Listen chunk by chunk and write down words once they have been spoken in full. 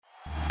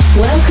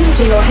Welcome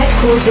to your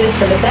headquarters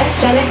for the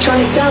best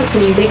electronic dance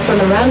music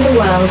from around the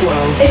world.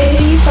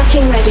 Are you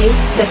fucking ready?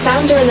 The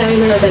founder and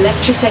owner of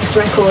Electrosex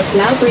Records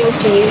now brings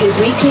to you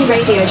his weekly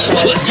radio show.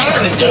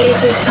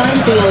 It is time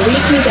for your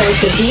weekly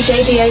dose of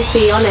DJ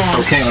DOC on air.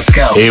 Okay, let's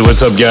go. Hey,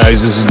 what's up,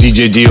 guys? This is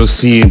DJ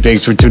DOC, and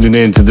thanks for tuning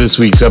in to this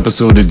week's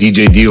episode of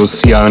DJ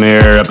DOC on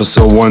air,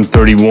 episode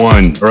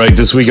 131. Alright,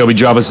 this week I'll be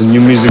dropping some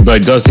new music by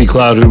Dusty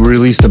Cloud, who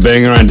released a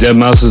banger on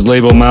Deadmau5's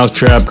label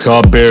Mousetrap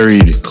called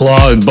Buried.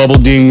 Claw and Bubble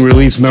Ding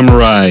released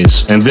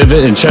Memorize. And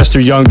Vivid and Chester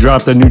Young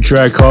dropped a new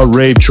track called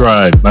Rave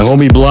Tribe. My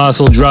homie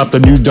Blossom dropped a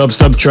new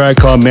dubstep track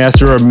called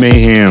Master of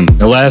Mayhem.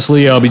 And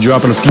lastly, I'll be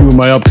dropping a few of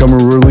my upcoming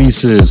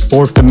releases.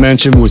 Fourth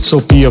Dimension with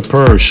Sophia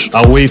Persh.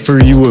 I'll Wait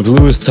For You with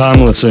Louis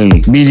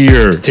Tomlinson.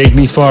 Meteor, Take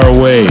Me Far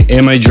Away.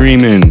 Am I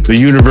Dreaming? The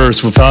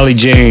Universe with Holly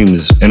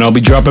James. And I'll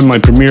be dropping my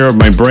premiere of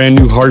my brand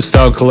new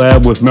hardstyle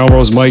collab with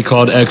Melrose Mike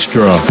called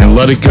Extra. And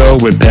Let It Go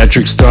with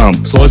Patrick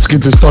Stump. So let's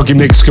get this fucking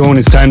mix going.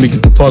 It's time to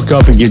get the fuck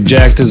up and get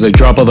jacked as I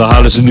drop all the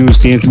hottest and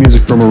newest dance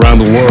music from around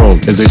the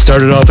world. As I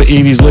started off with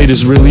Amy's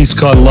latest release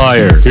called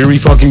Liar. Here we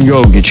fucking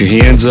go. Get your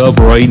hands up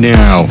right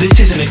now. This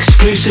is an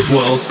exclusive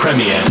world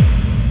premiere.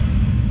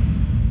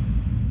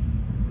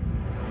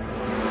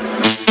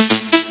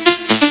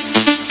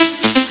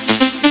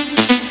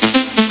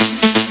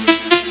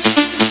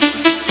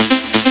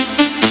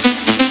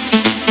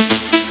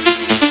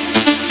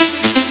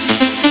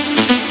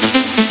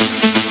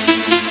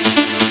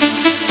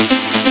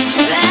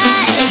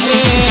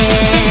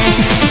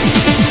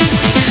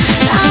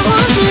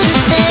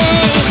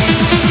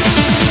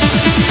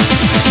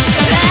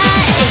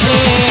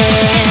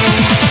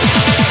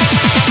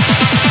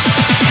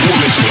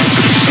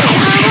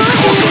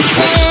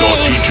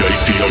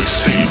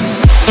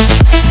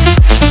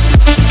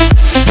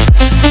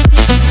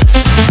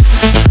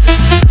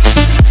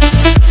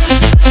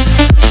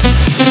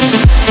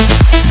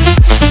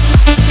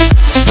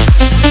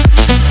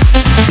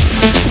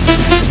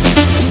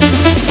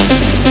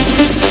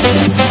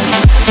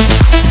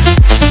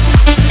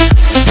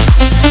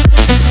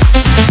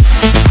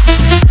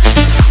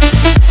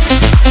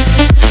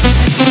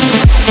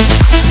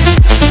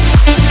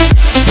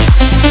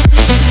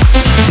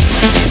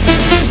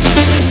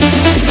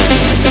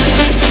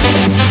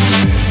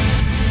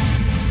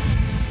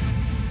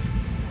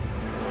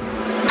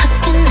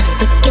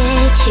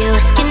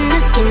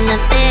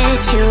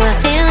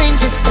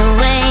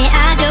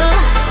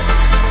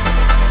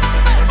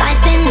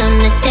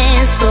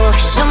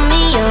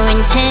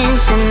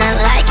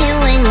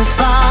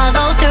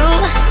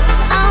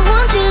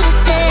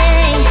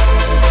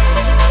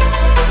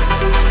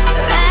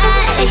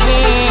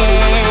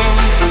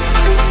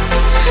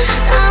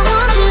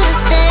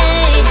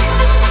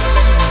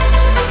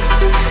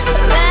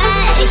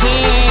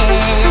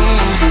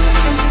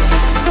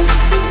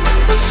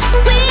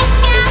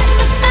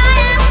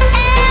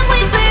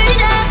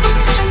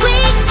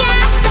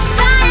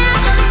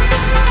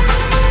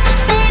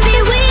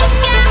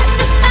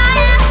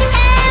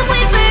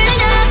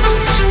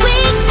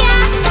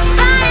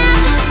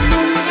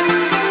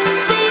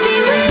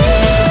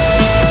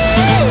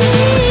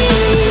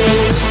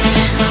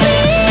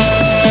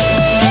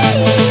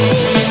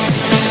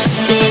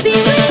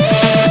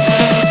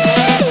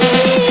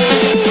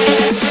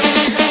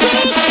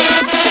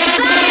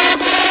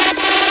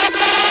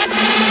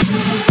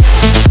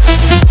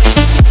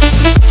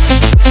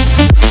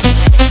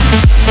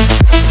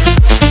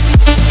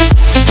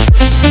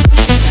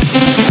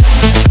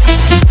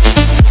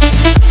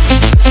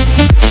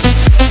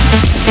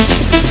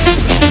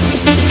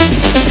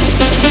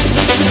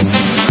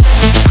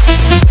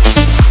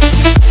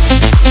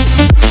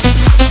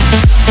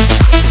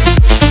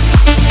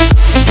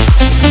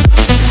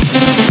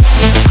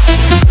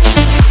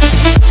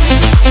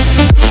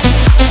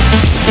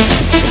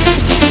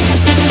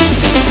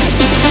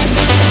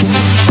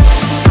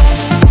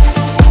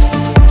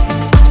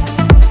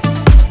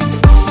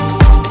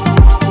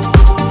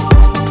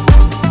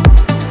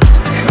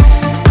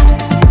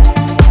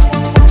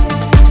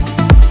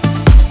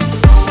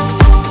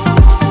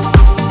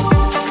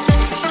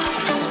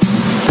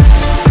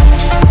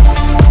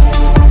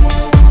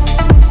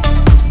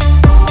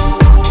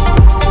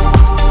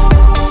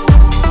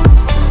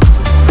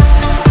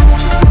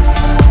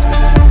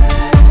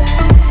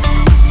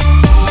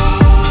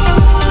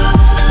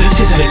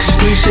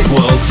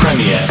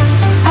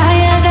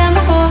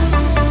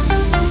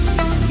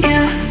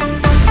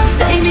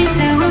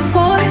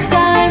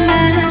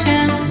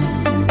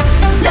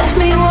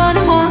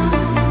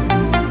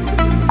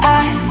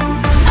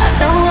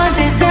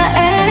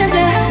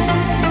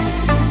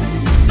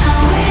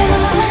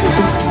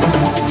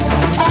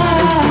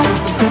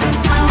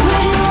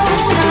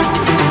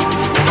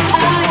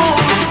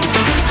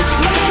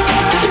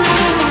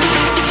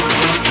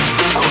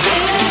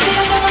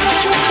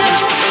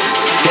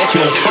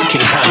 Your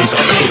fucking hands up,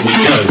 here we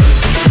go.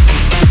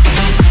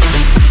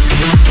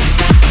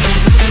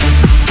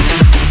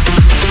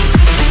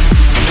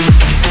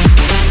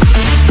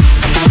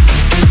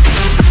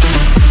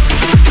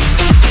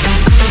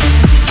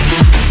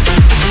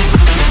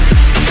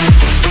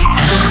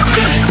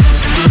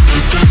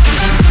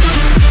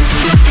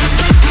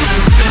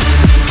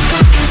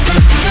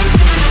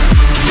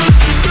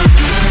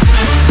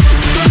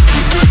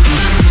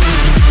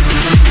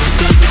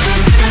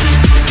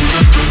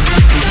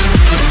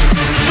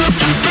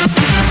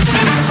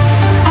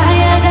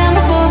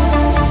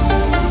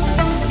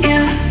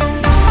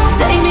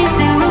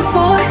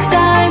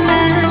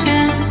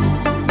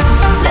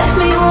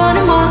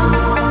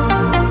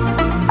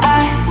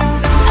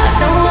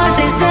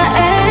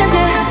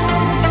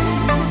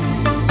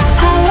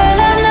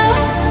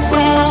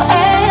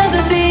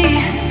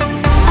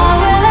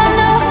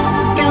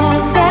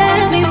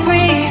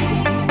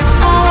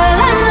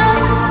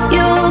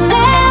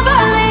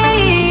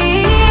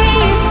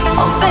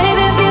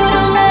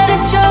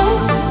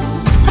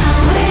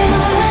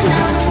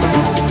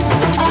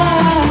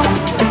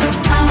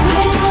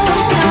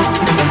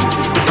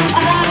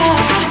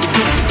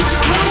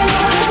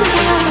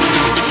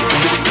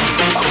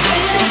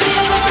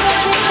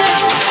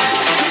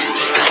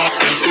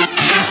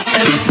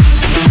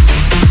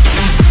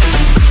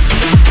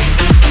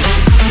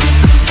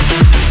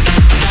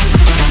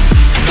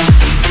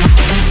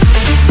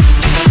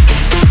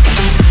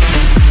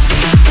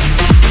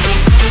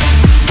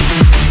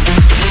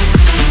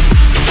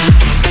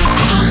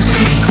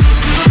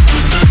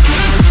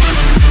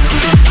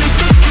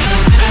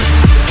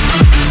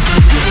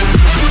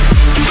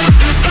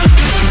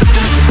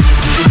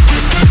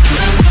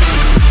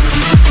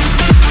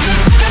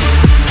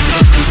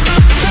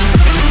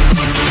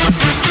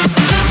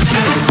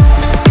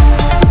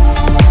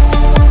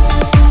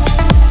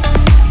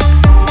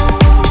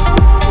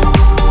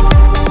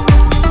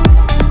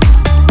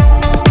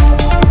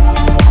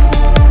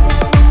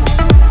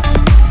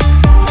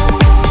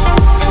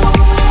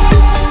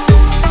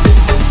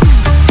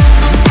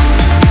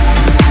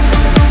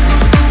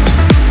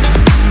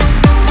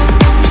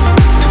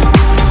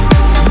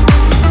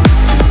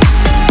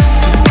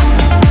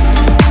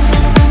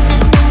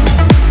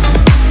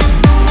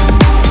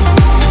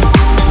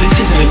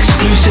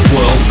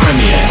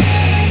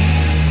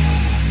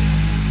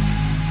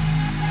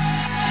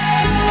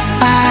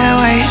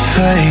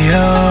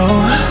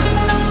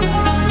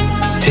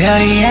 till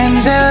the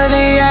ends of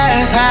the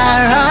earth I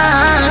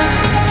run.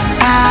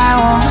 I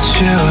want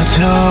you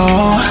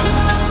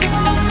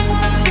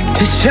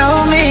to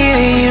show me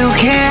that you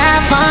can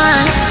have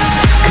fun.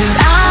 'Cause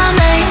I'll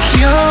make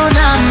you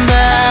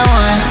number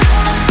one.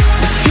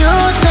 If you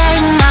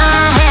take my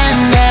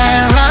hand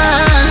and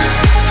run,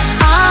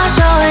 I'll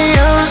show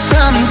you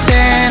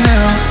something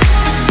new.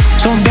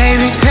 So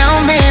baby, tell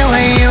me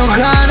what you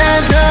gonna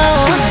do.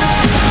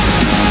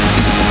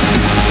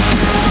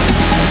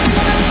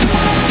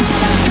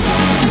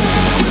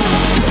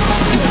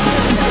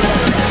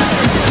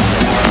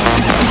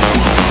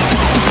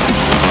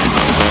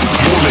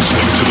 You're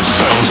listening to the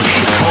sounds of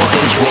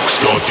Chicago's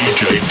rockstar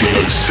DJ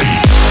DOC.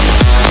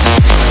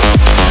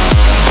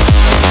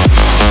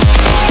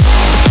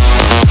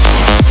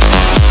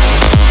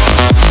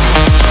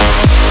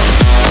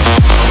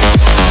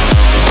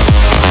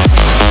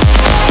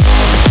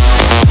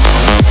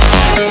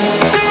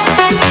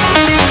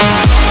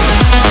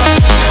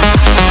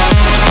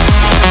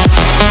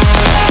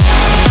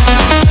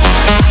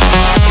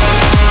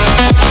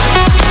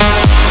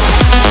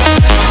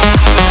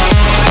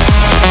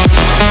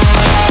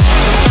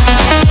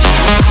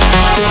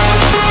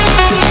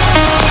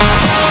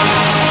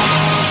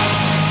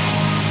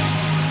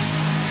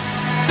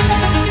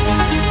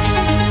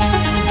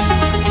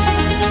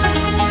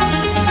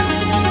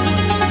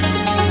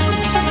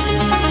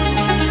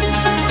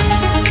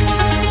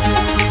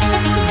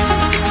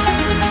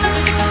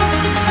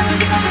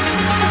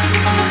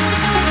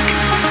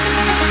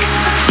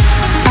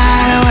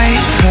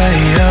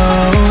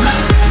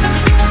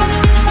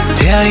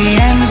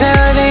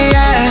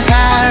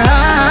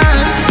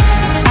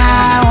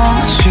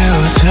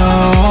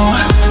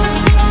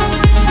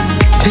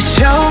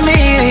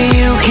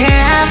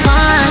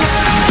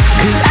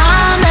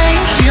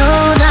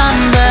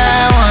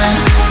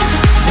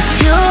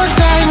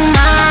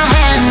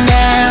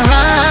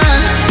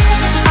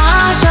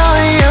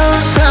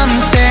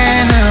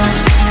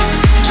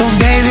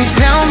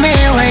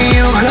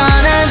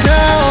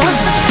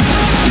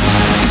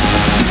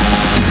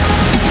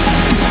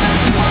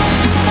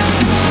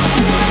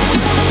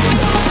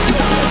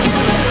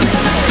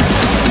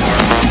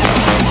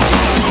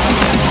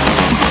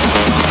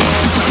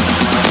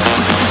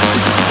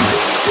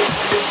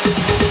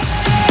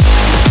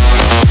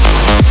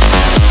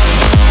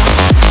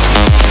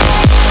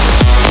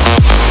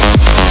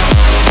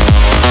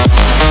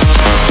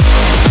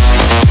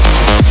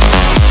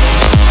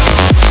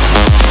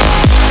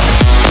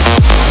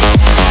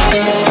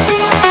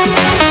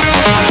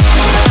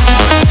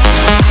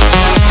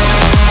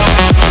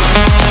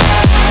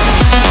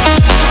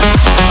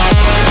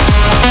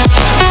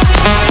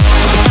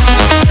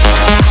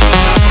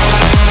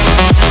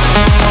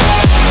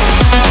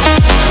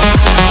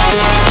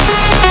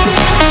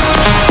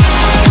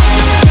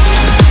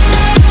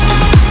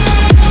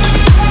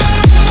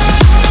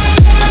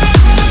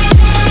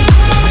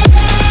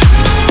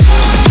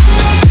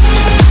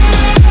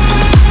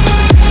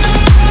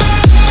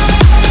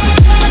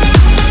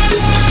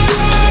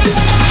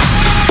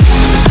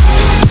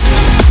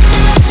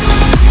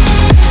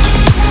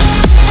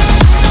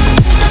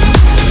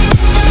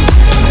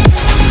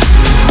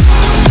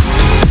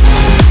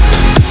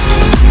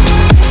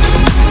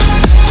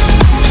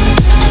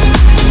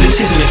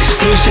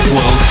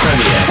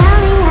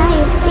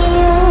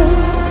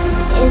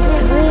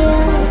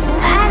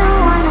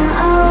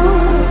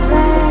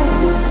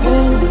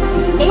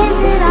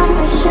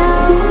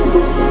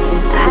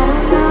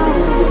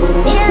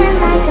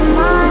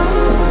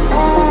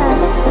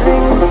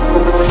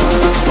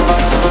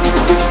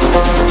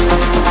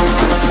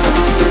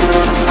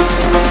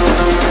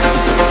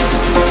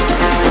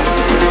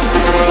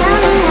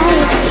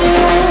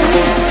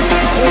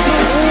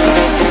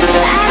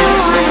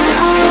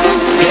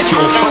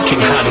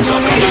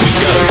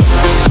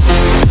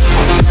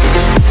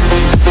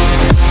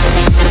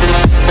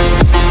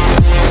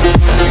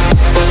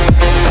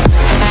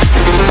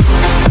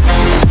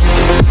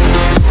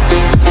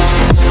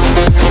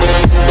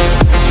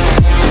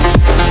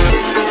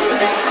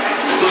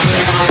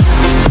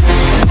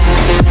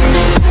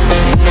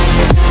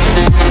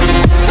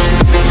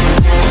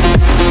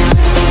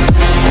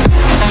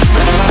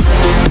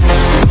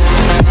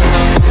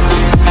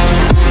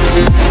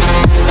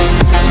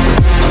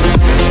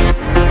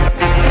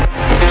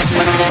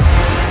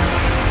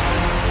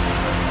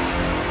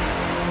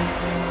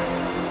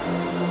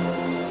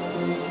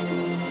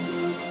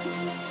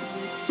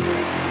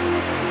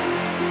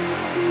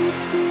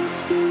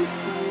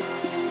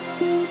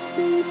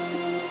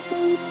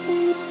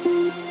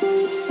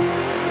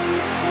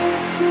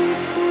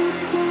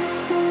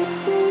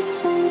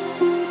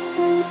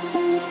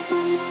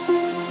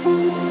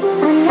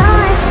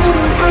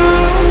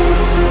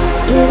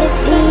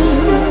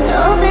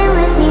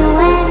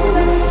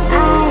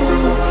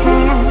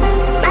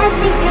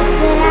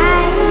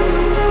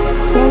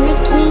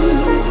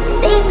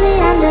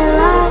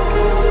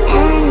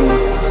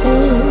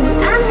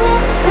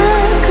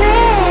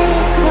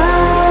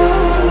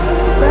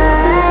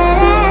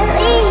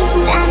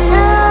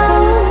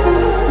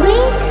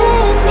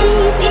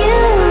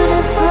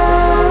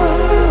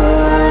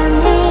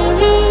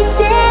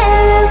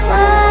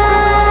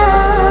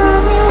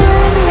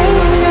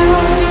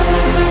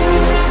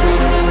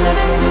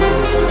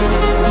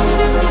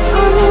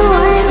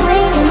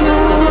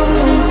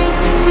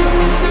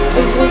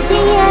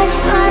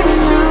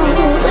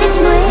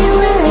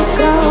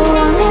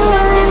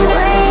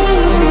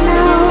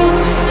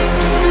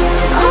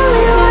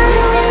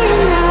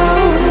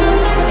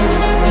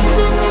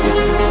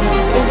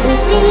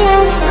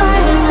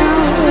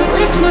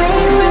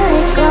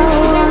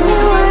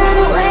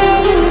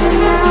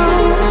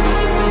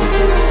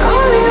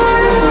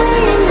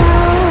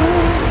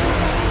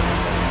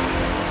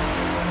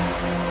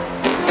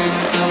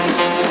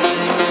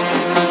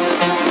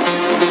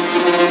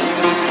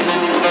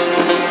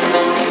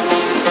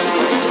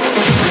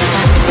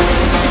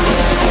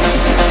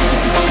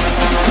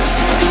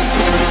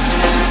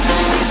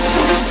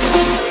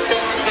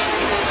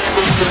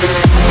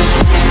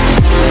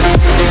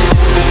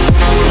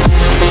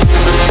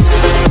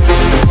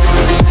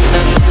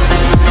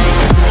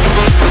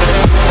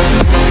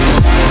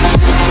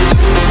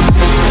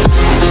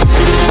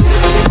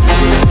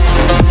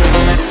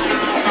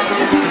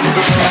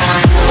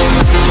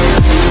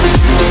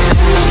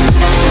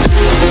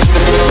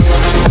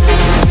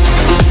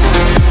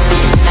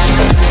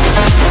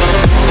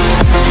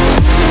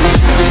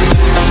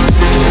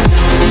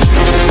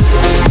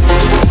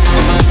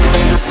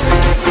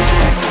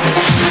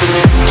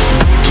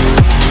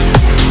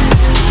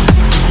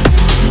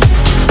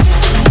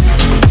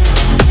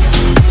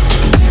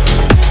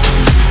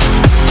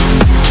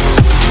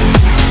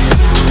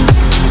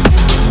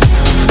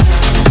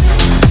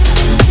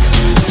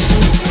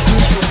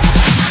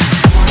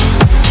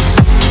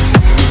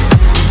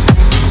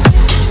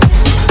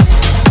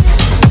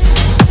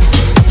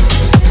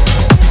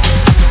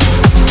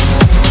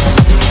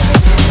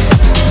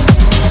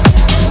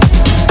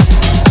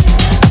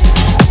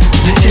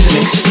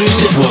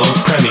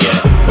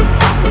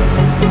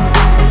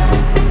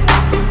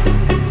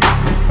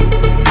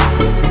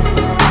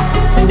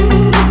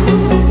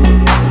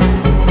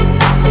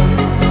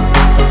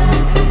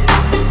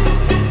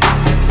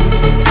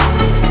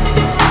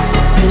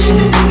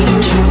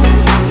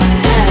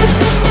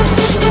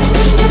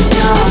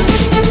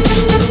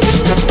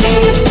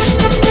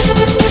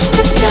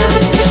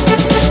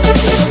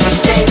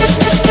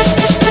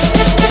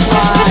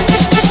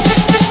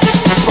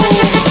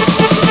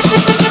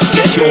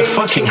 Put your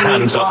fucking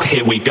hands up,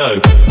 here we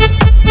go.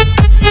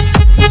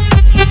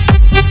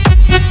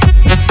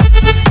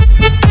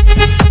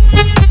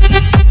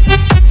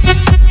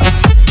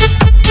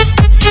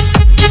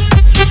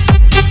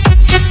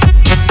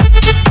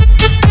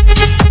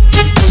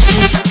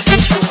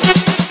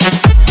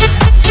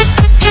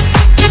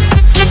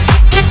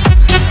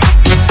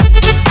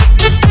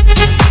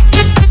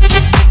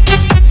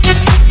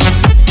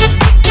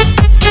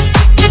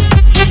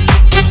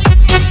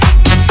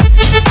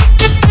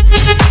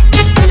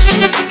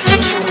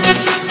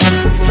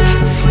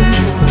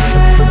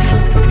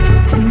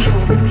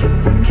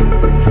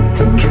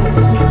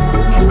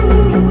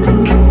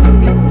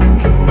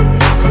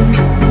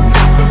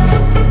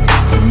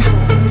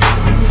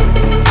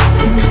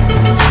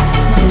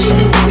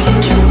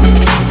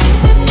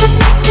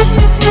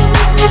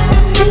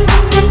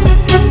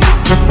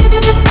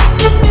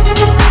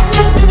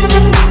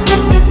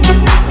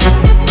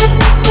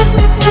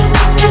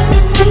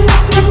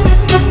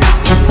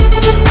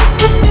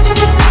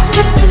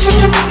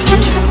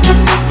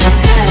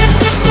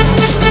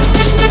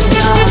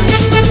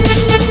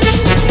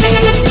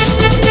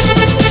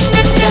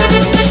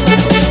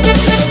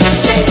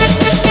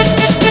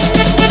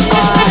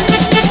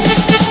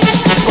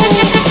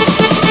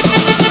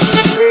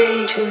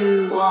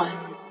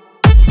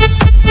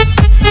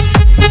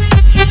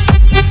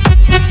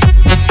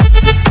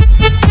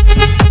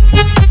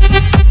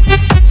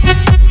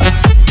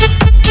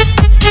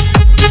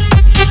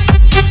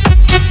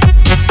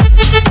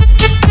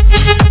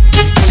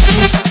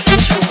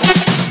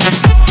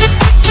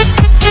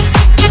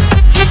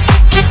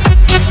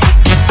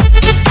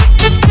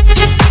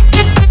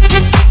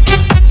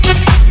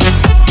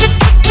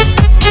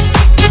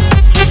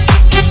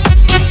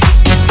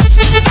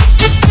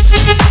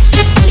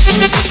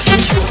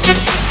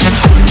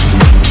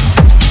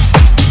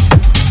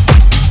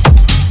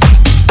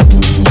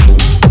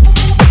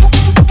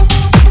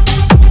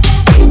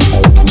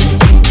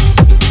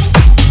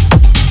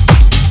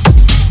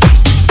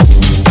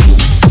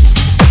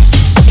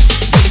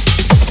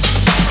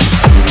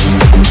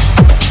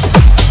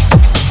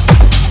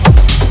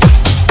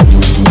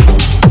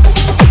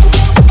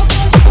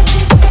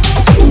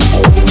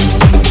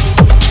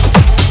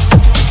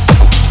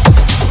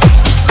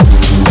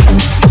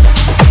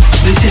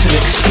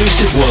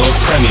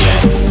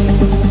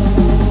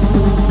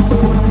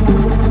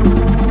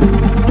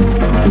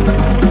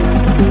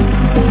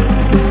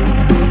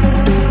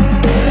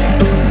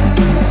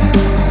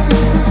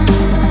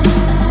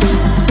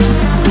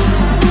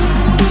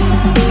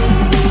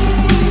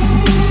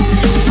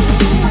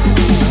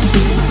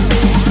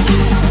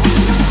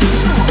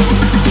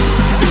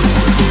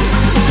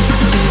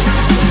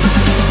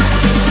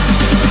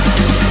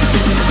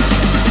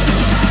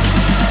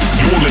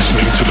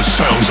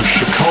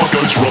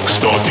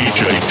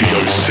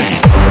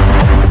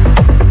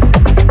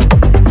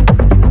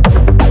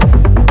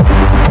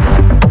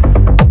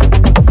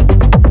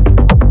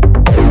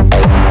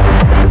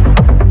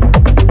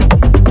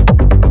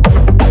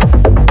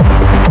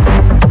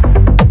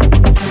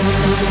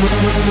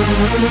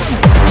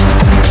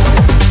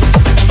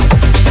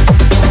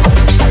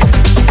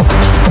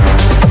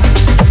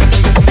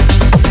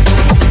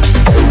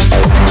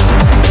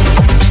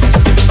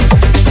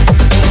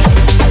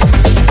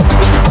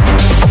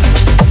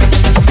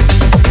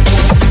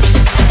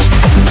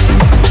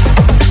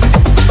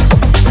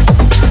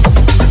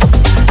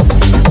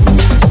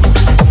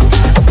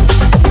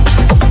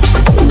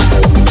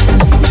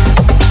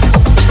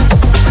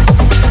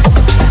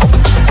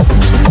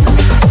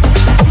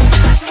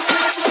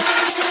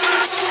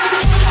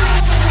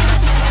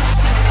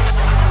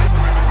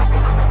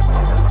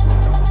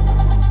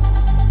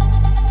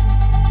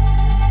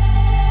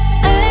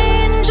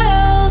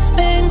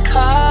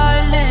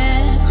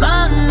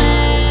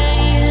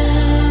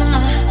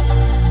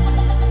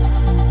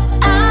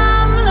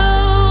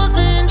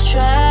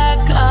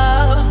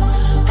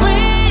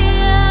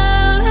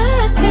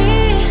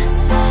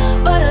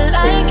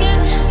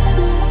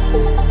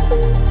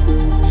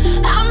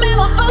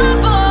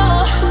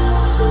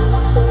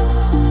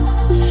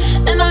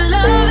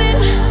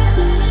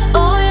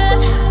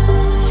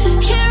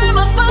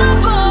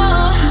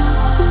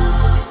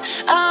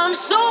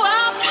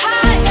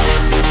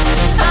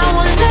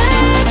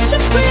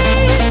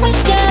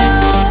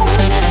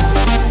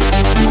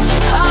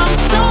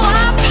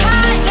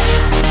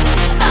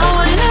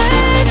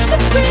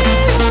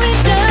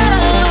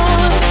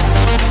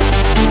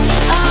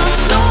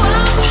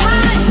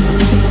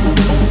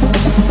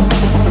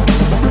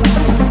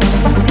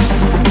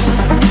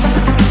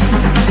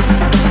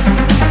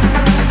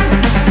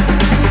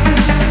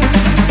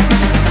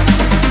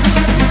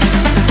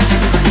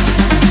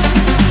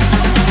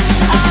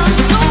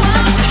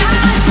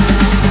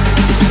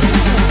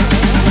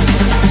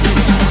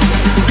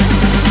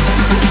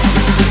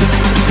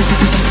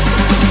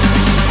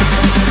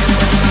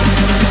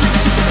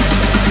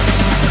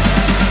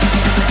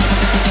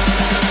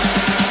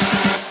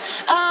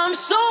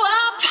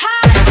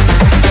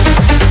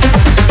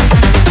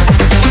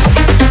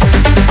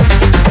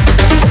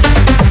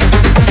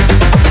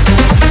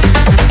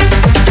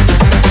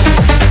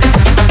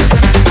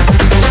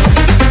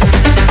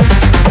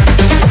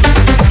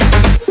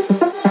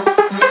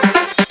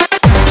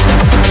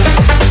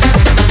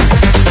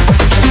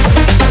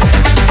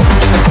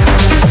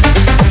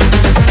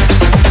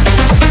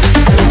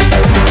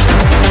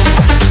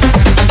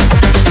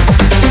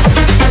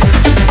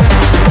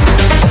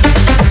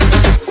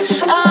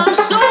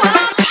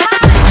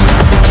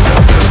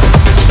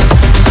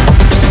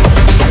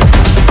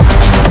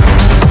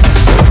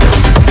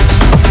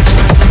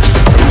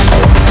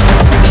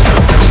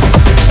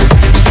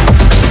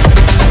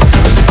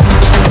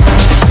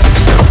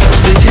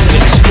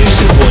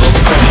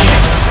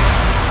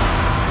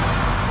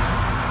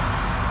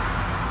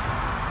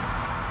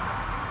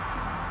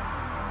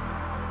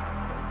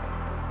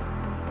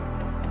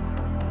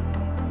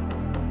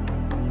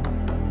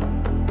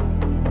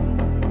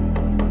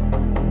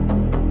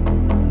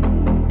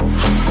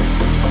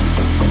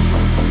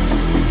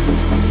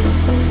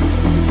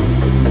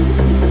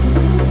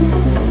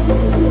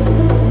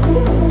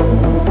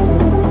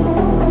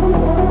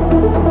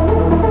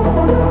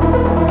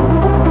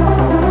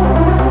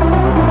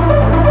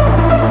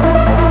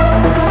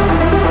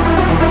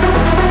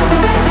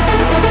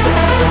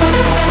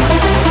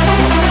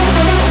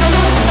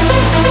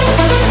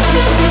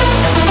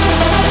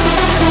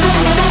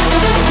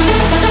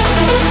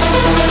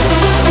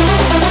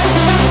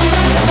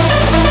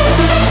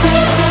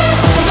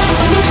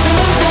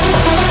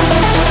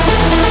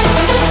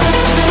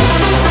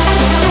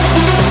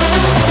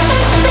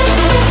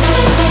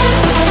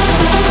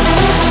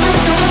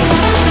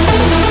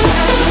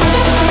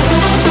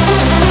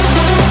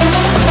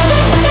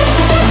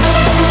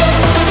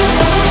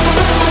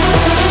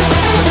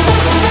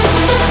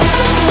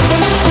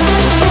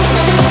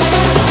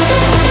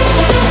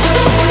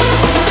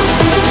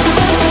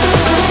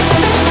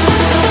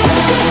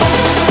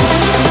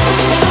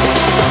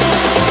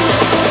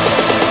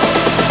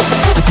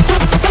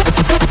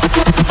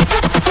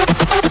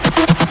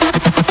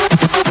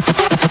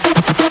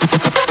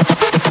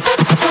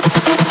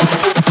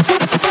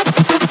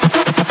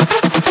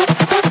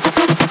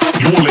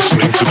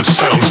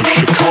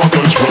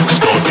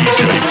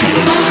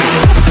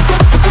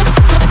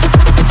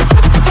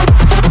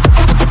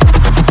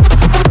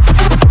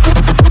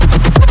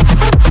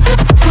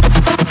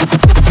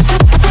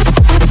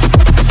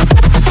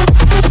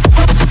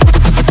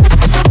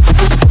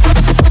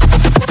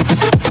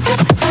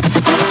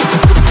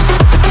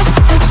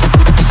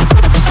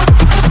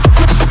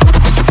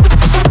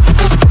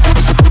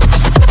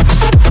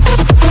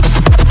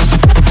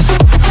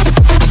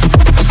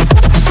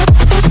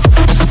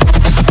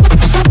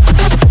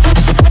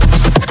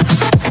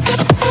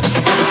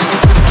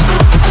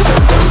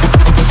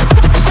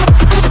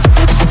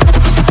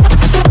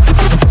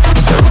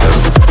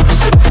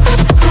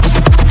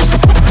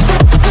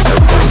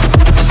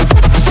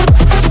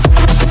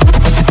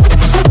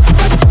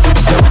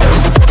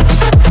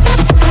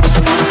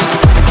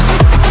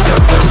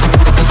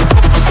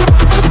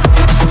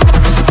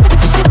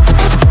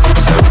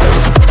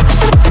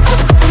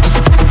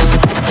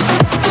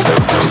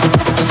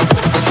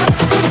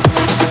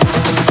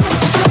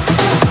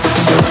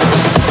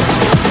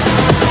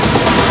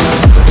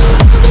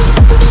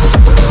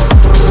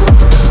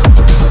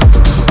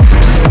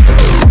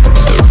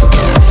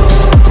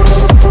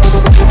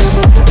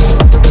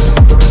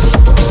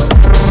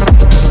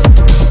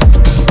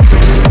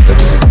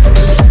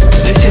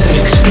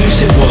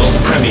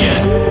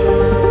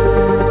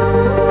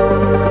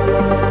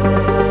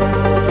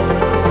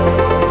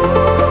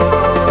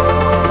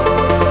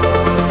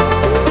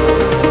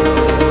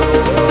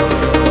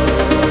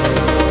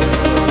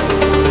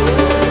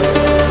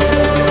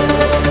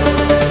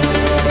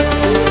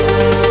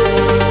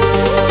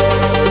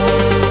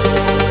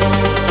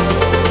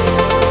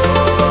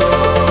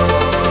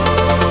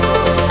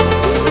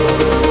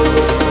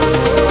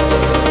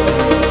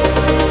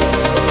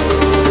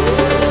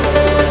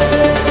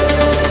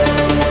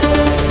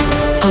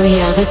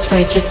 yeah, that's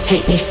right, just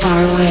take me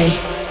far away.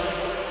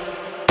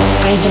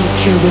 I don't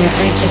care where,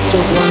 I just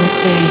don't wanna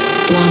say,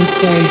 wanna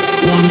say,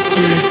 wanna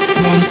say,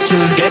 wanna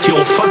say. Get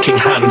your fucking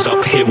hands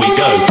up, here we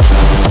go.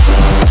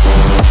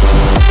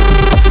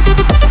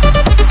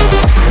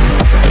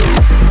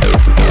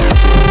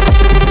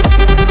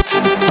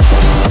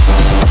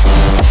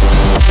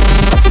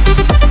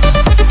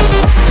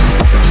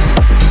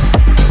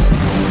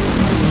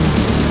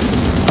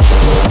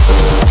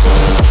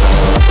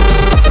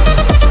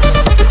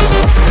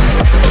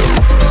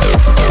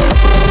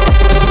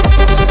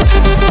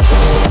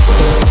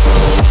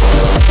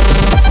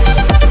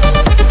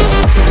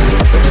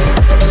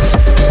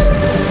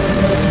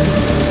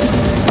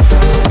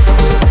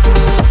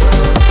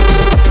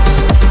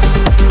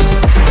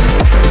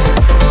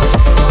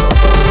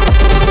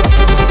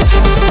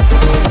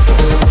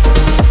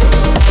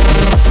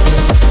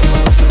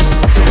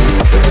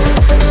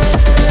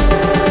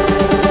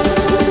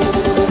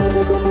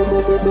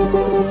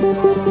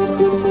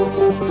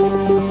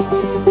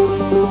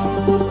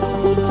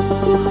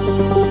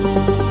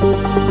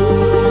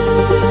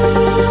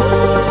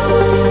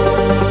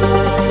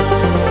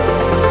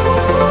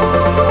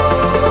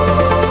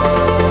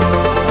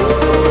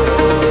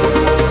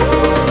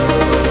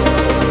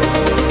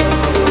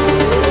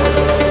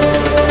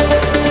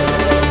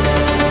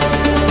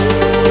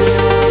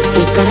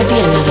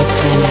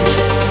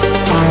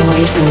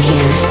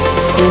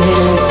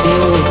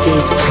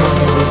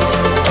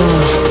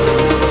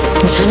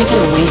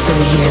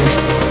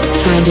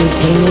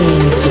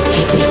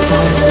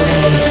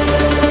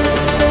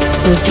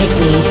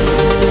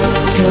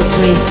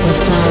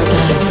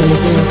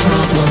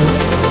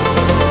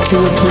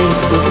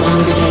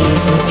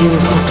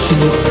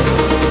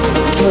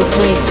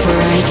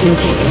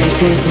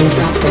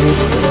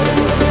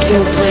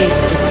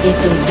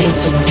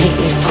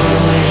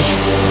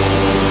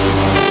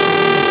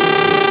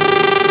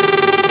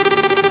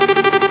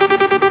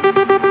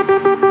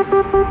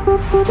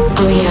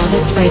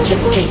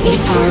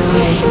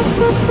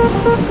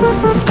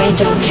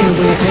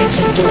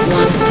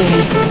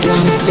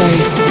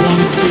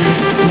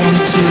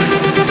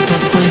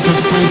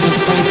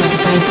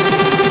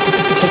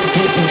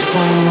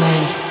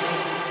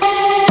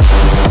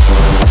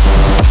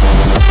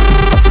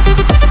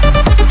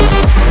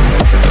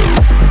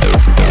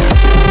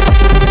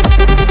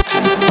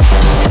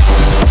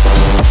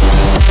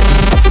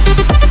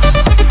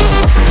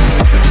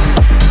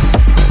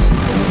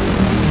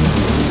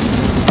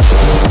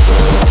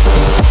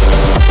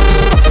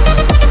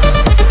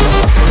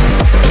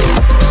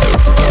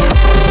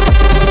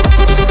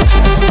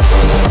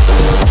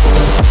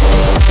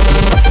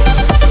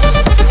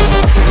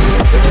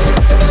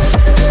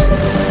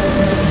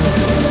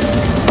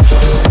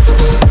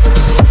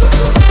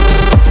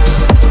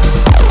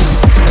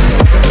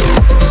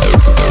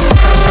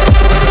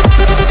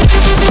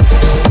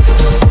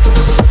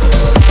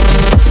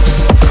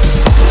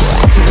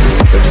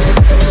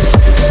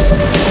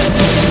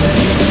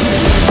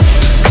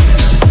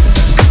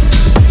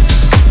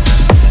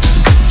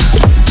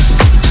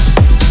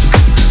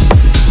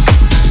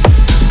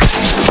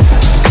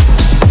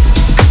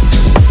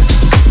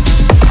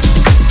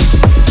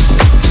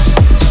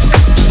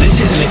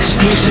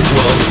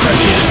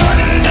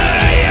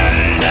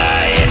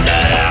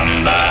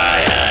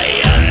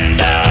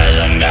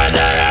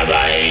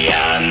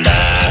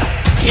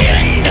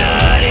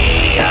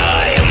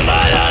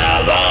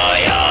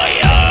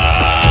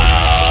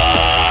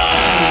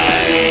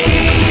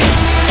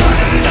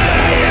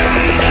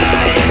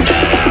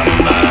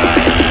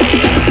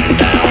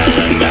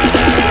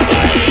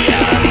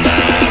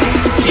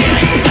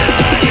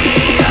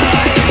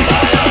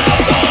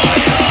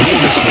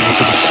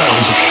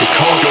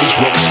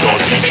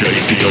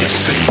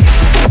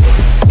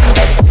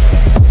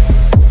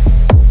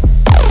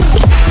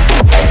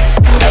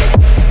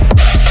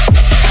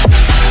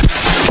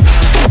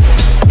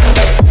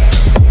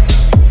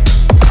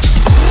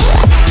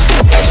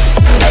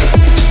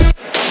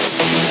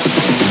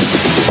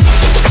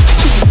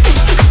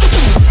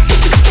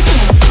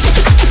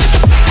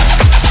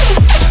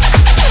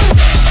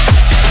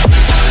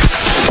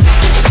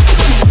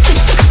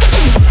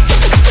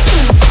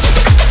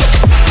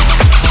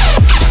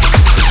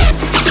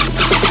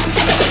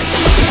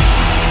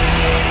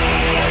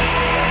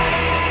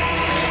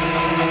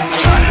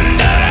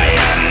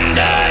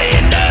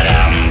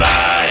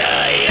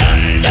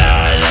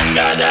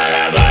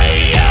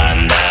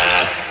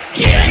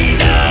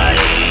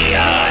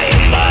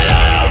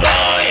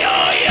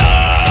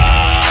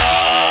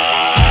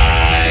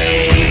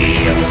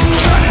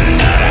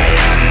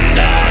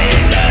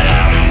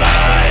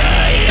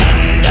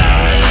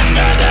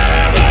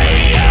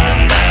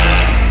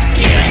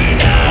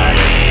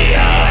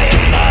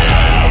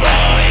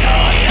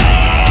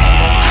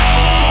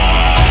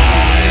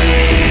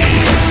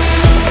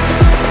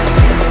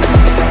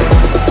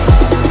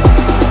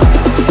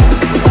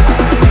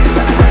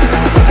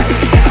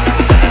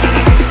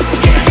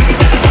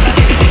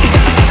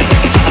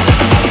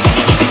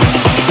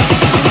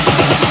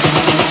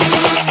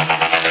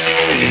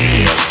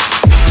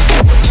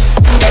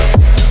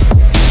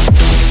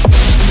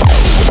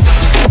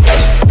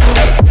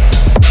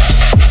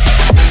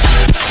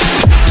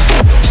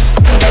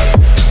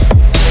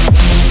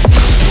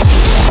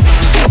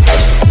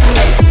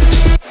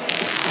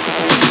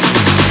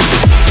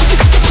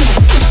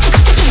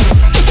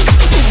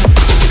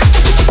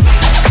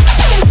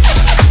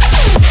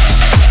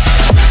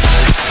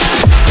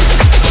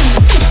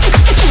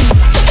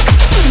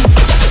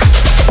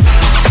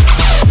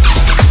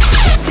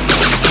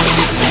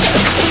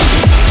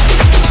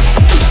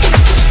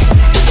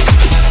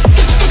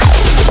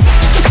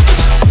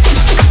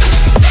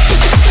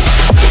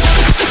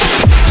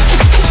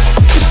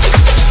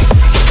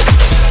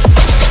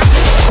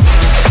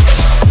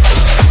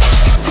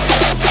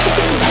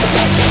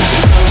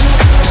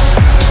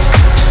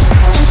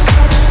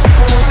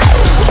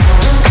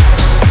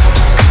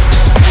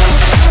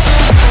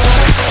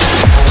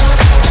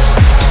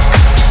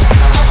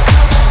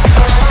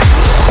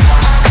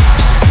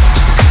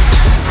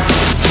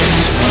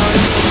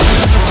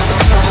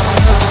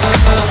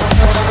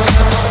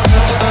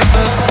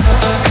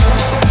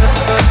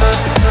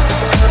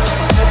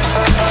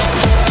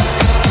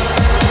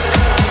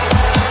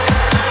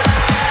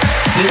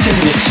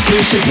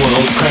 exclusive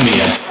world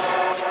premiere.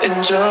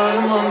 Enjoy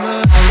the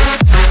moment.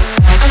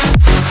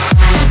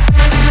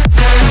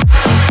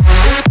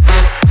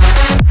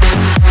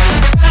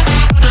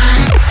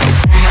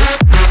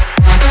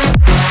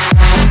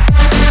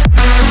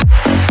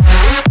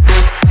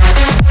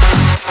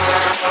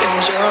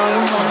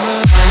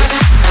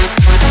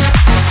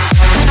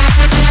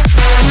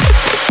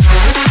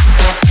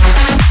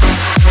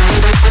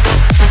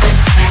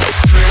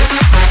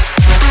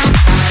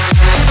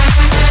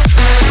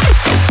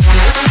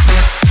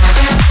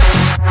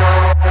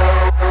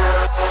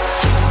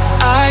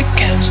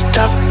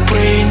 Stop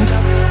breathing.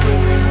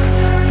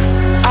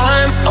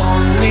 I'm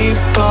only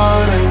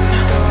burning.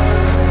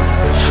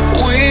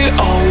 We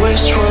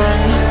always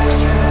run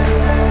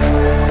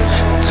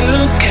to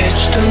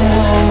catch the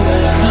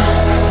moment.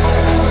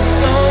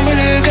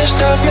 Nobody can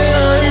stop me,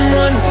 I'm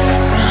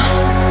running.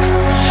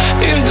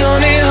 You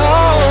don't need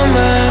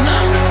harming.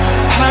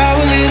 How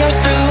will lead us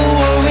to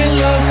what we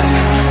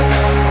loving?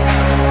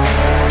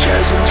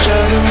 Just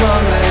enjoy the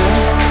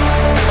moment.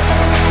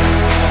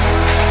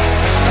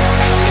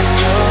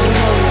 Enjoy the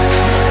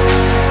moment.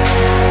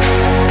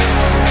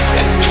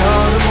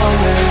 Enjoy the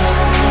moment.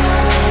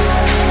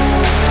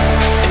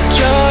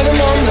 Enjoy the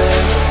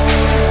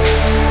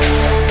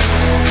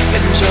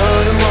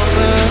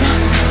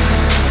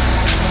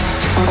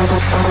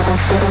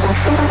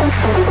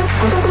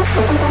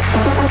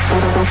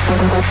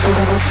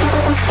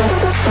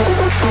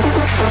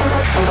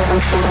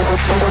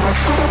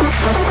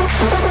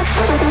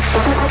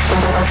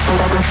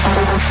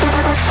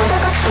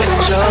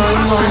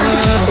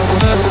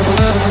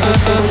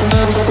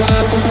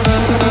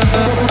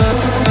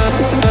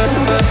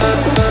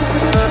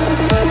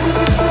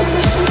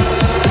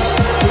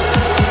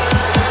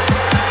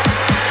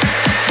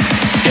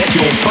Get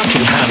your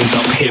fucking hands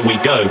up, here we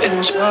go.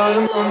 Enjoy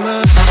the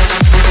moment.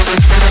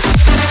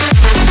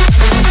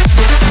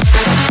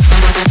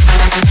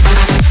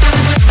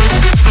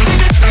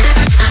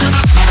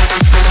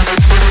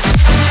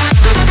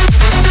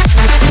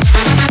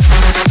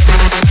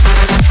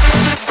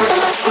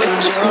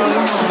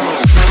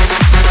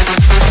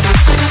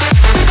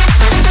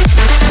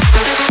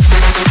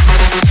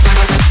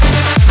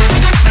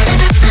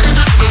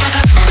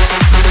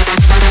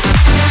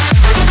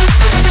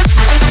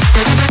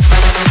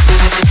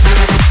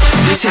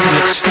 This is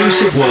an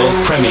exclusive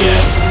world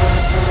premiere.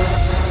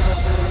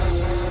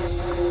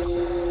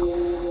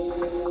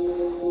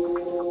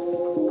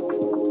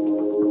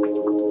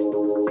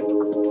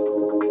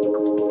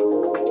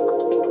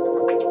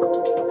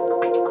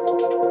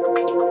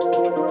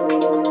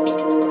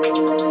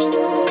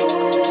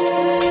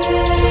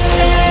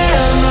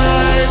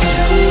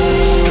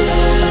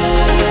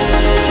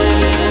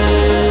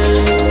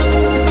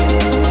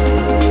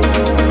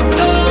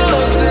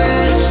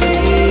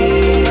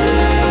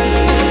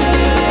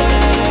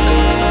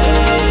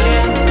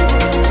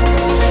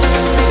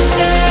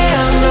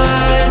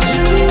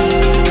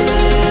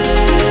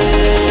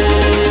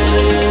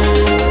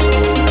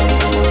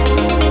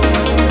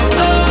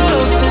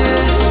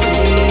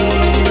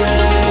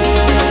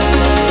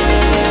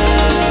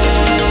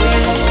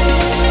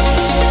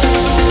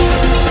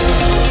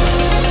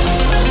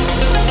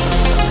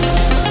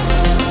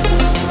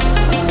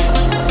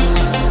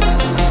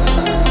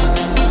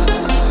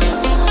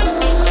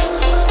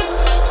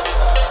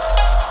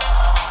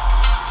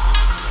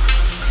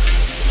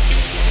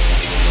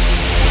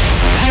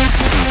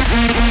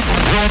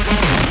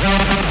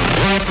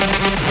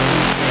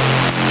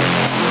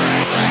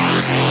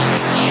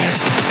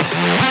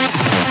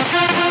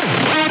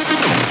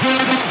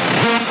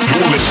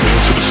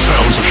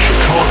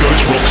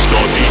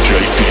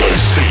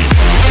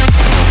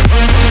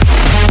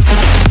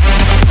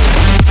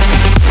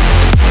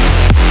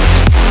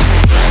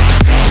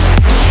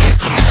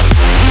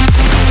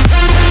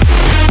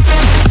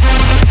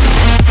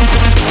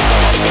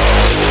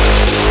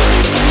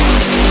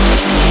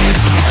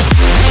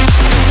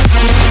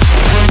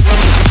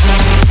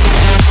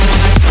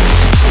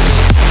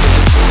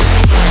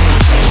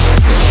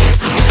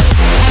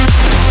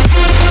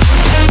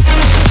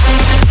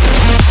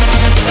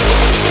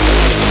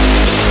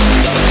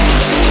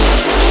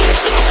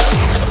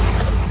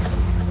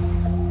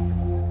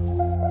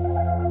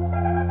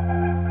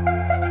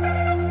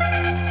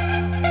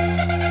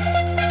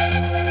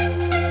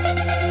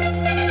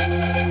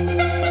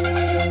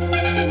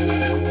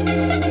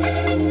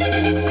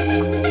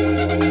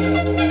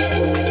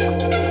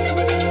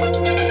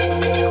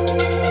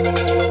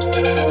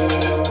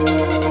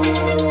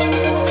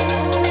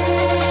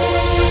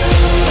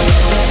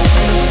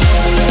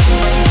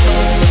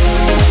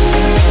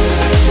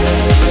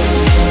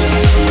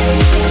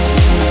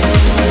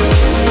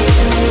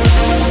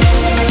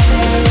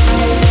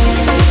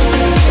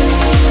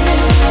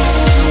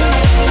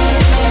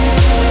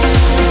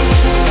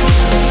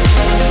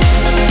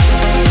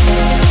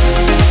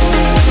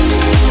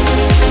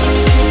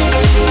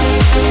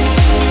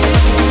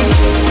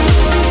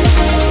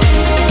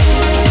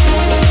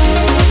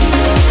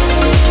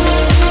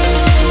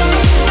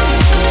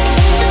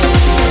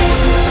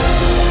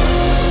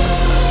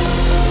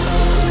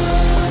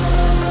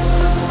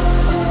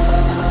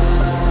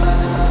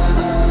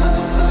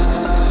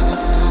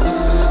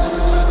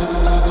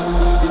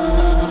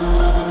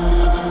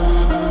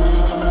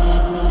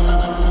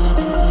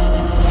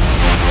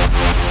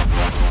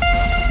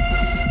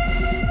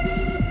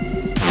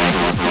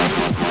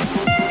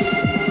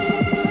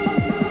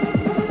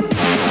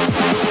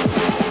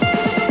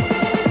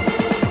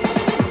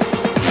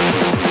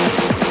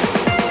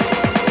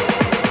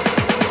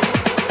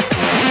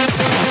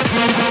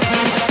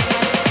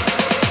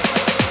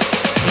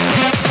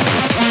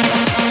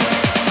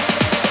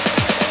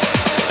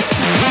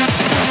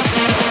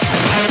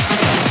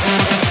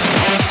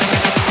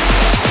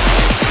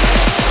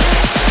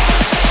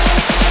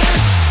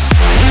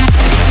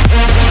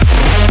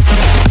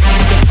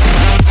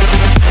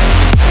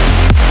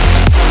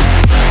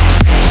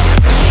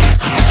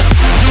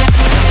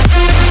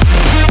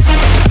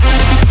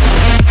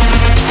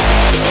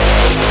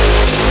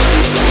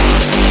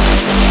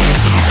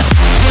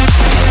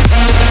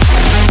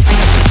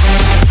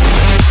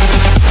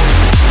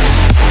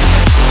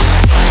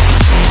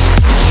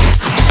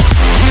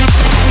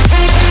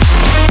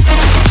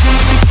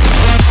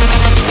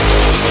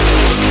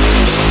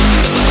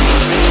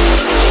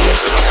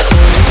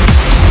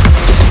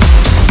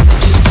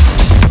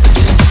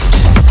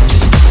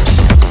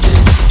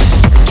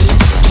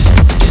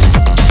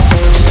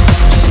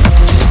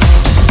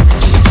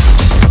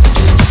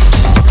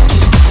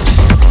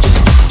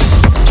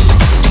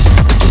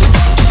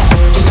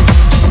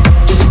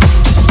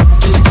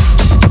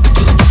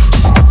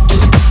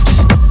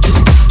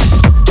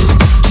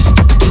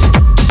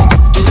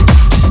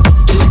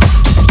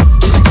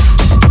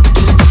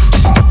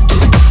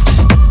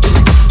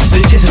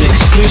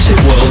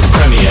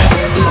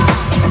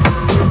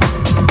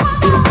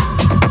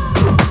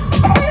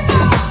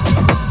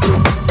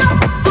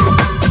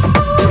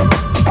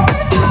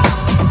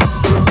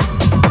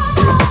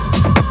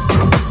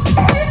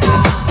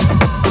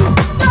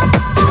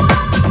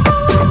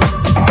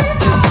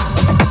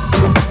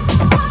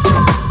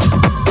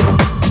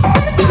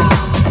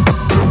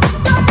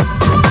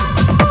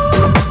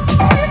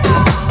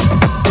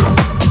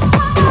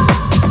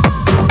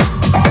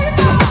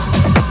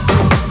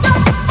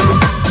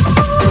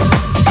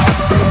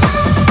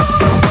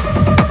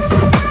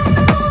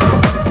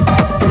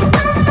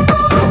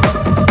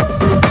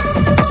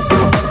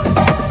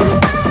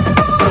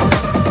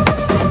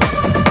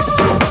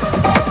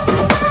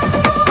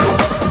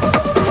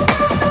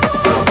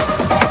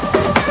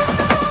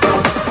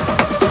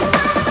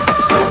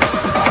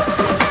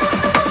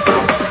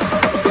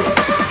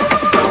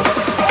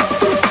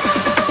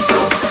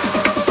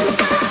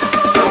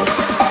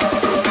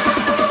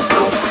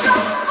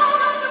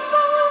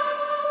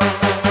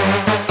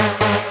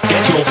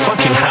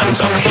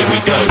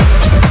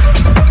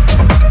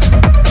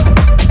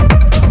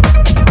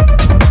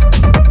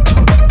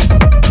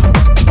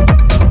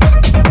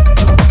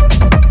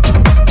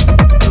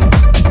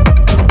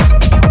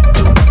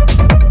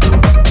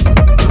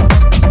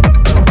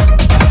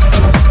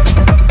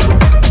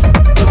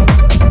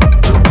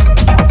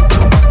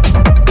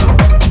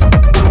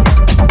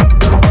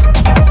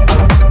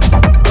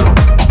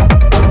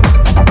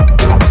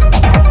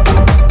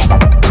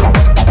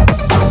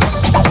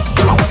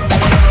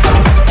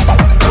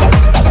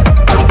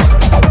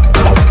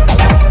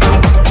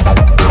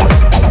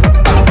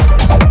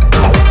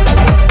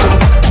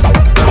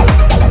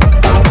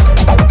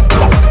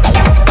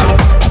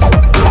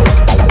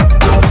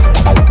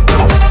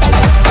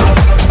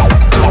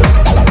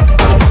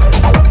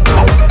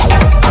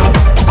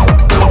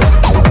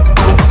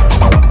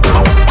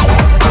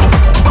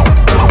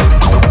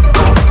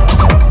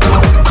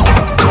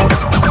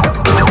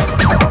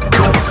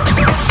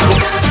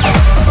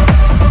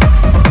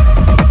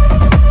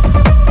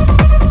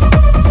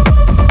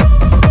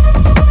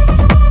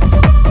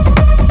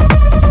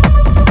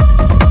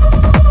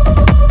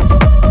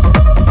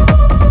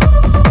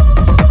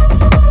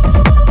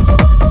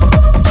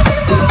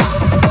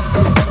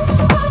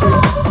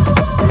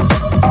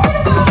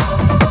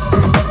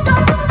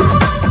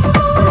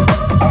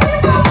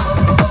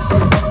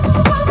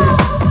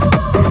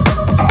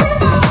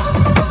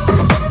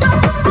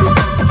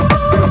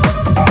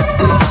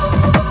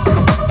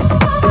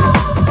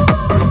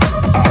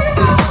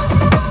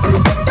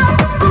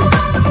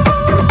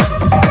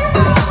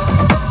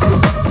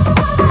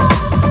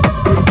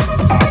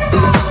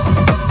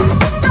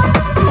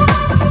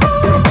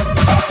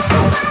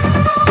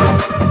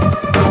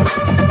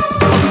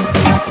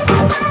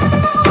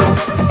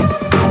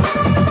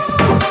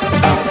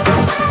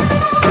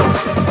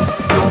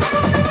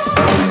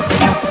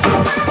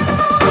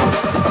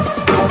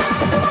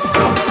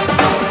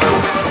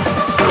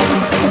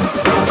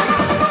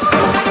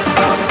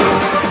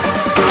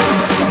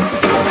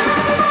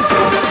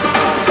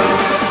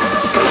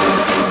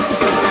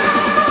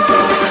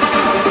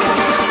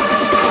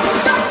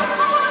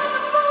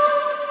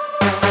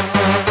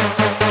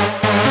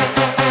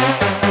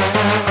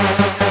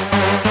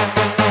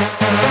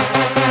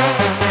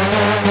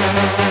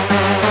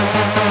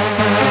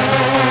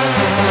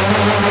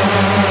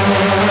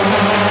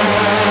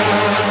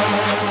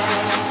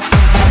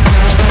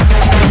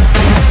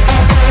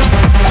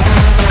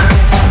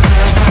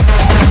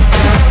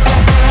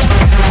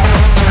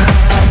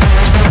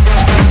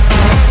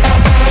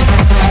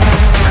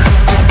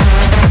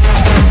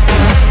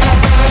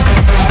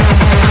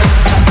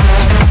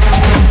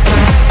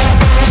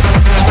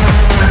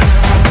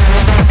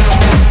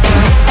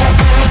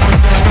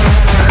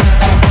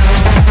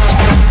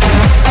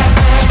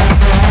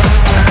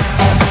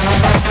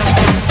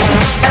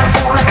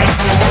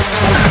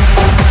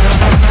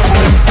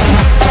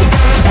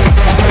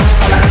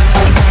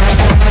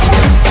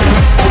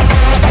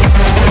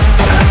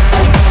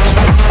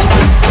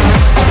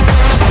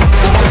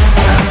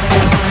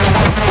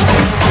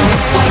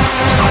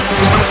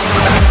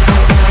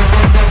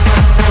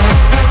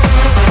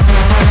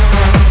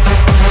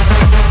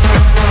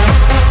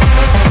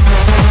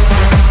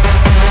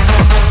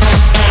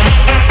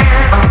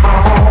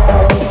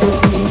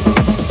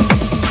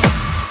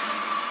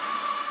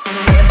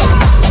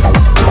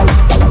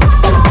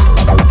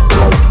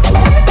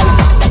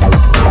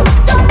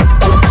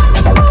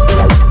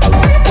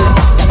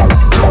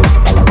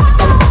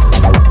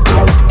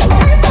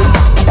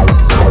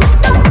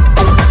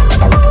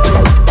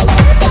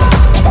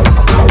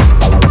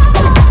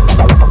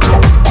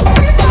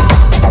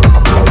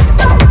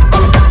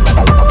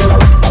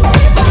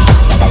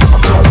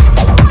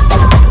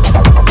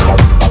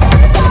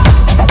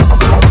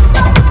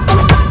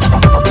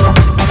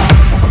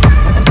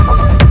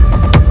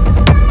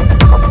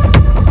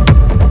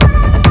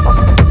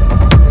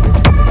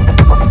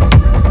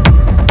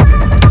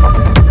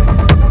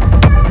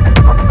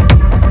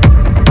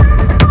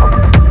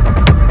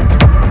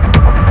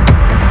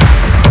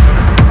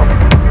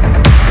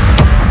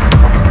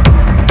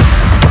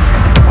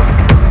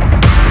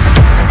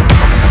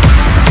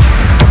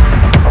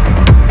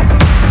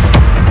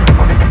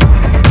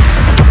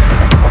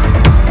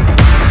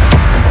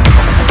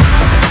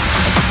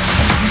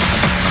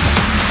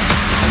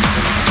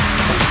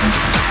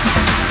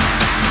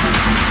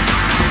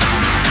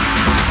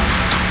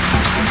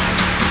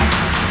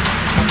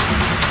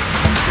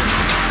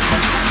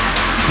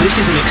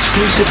 This is an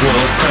exclusive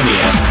world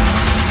premiere.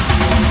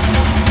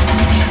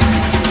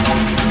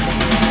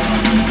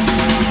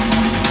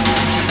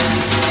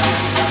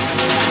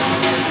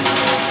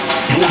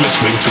 You're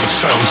listening to the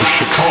sounds of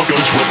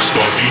Chicago's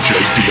rockstar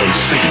DJ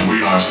DOC.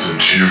 We are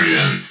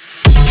Centurion.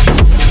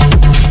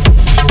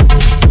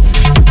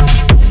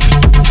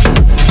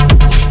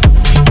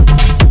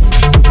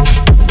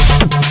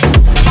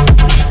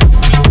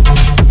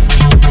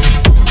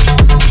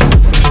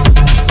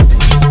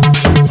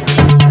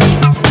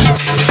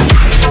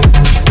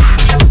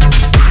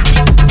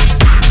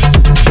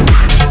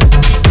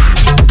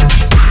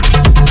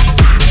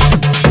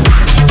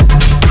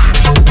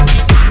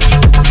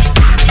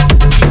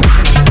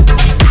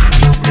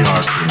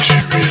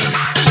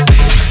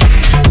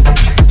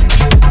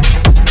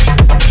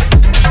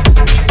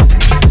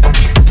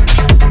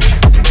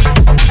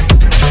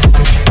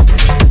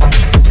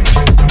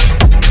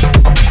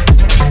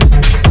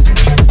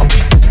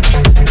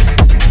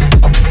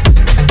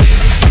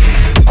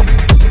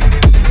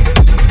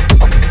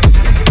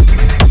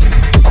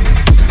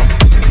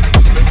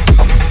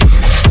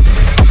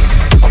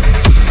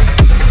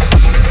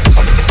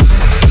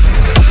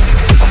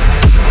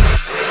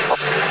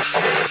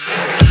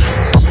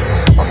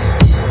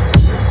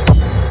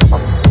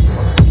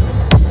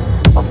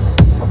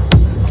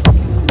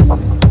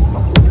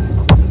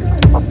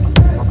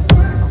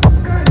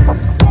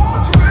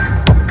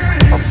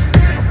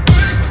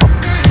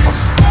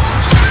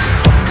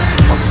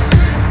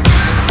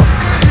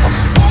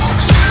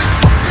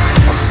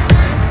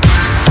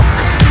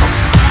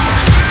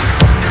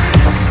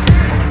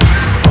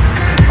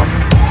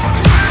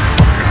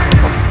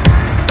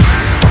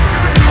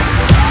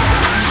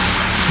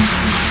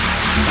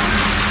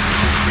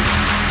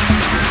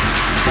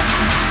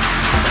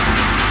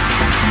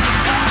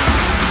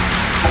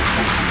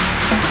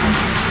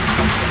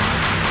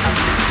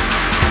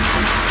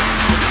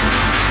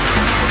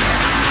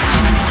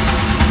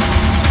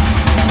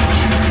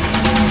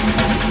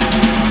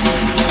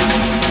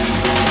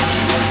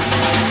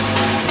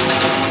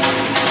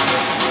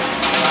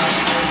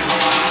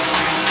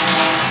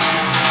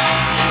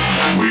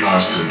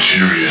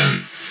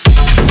 Centurion.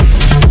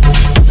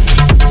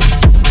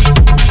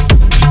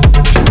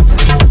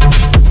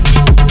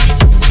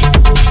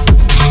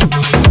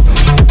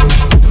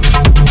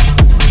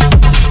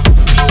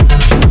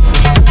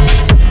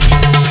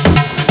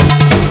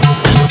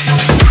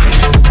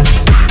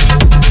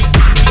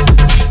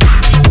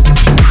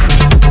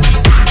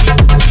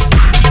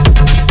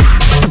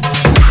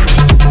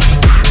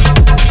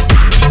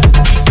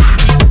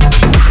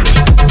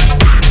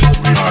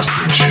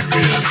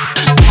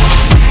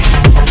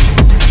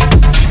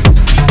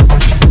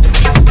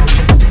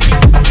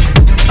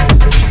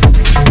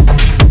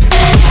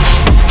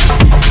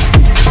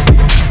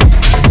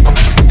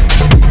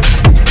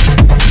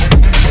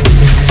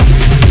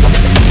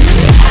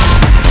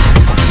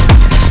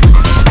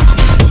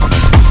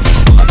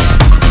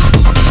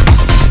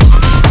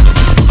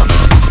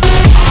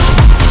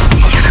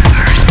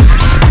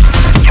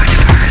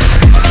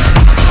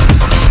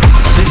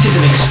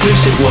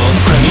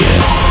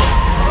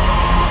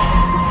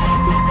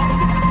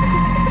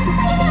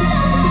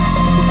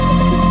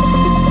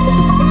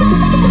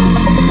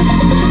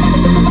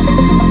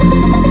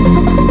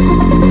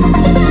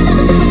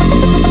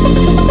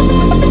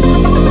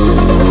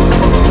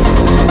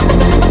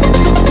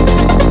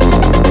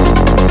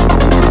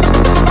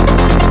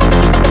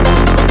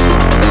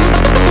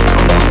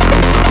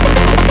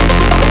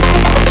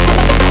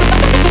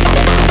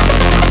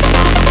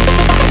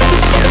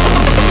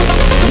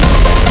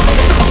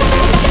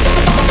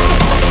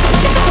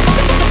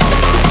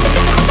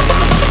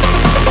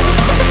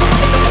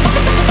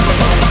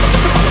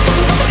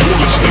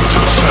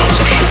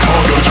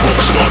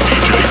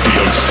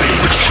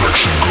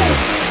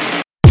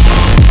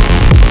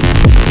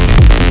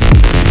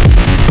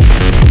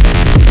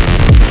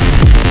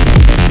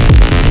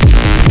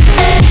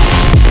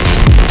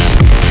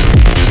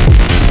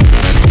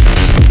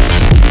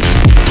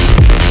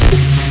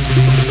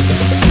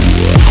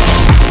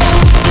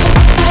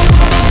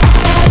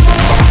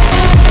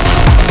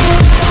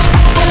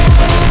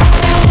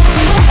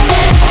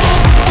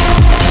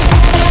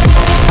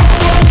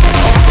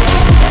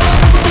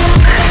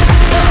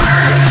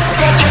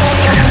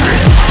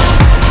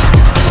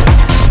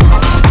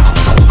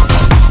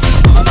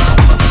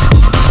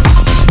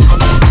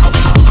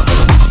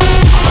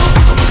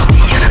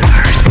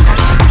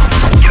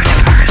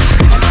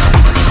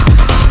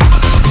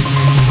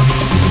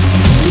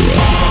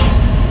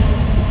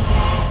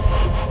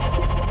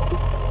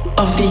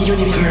 Of the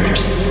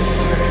universe.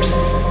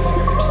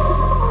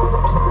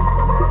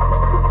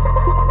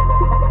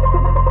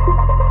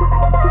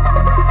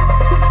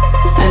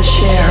 And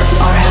share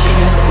our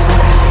happiness.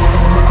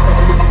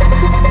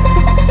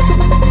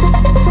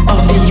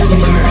 Of the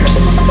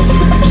universe.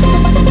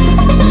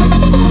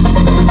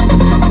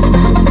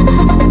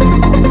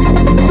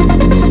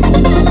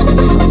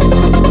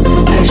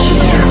 And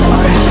share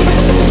our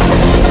happiness.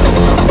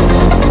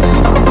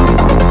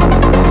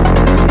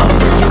 Of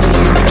the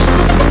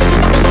universe.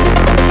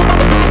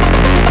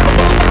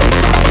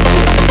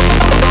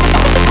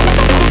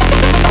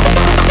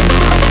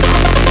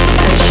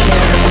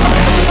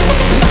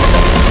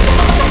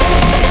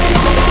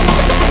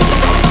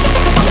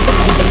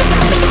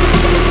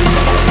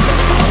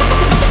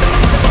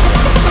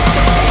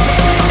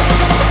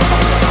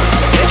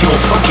 your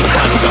fucking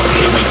hands up,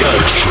 here we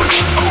go.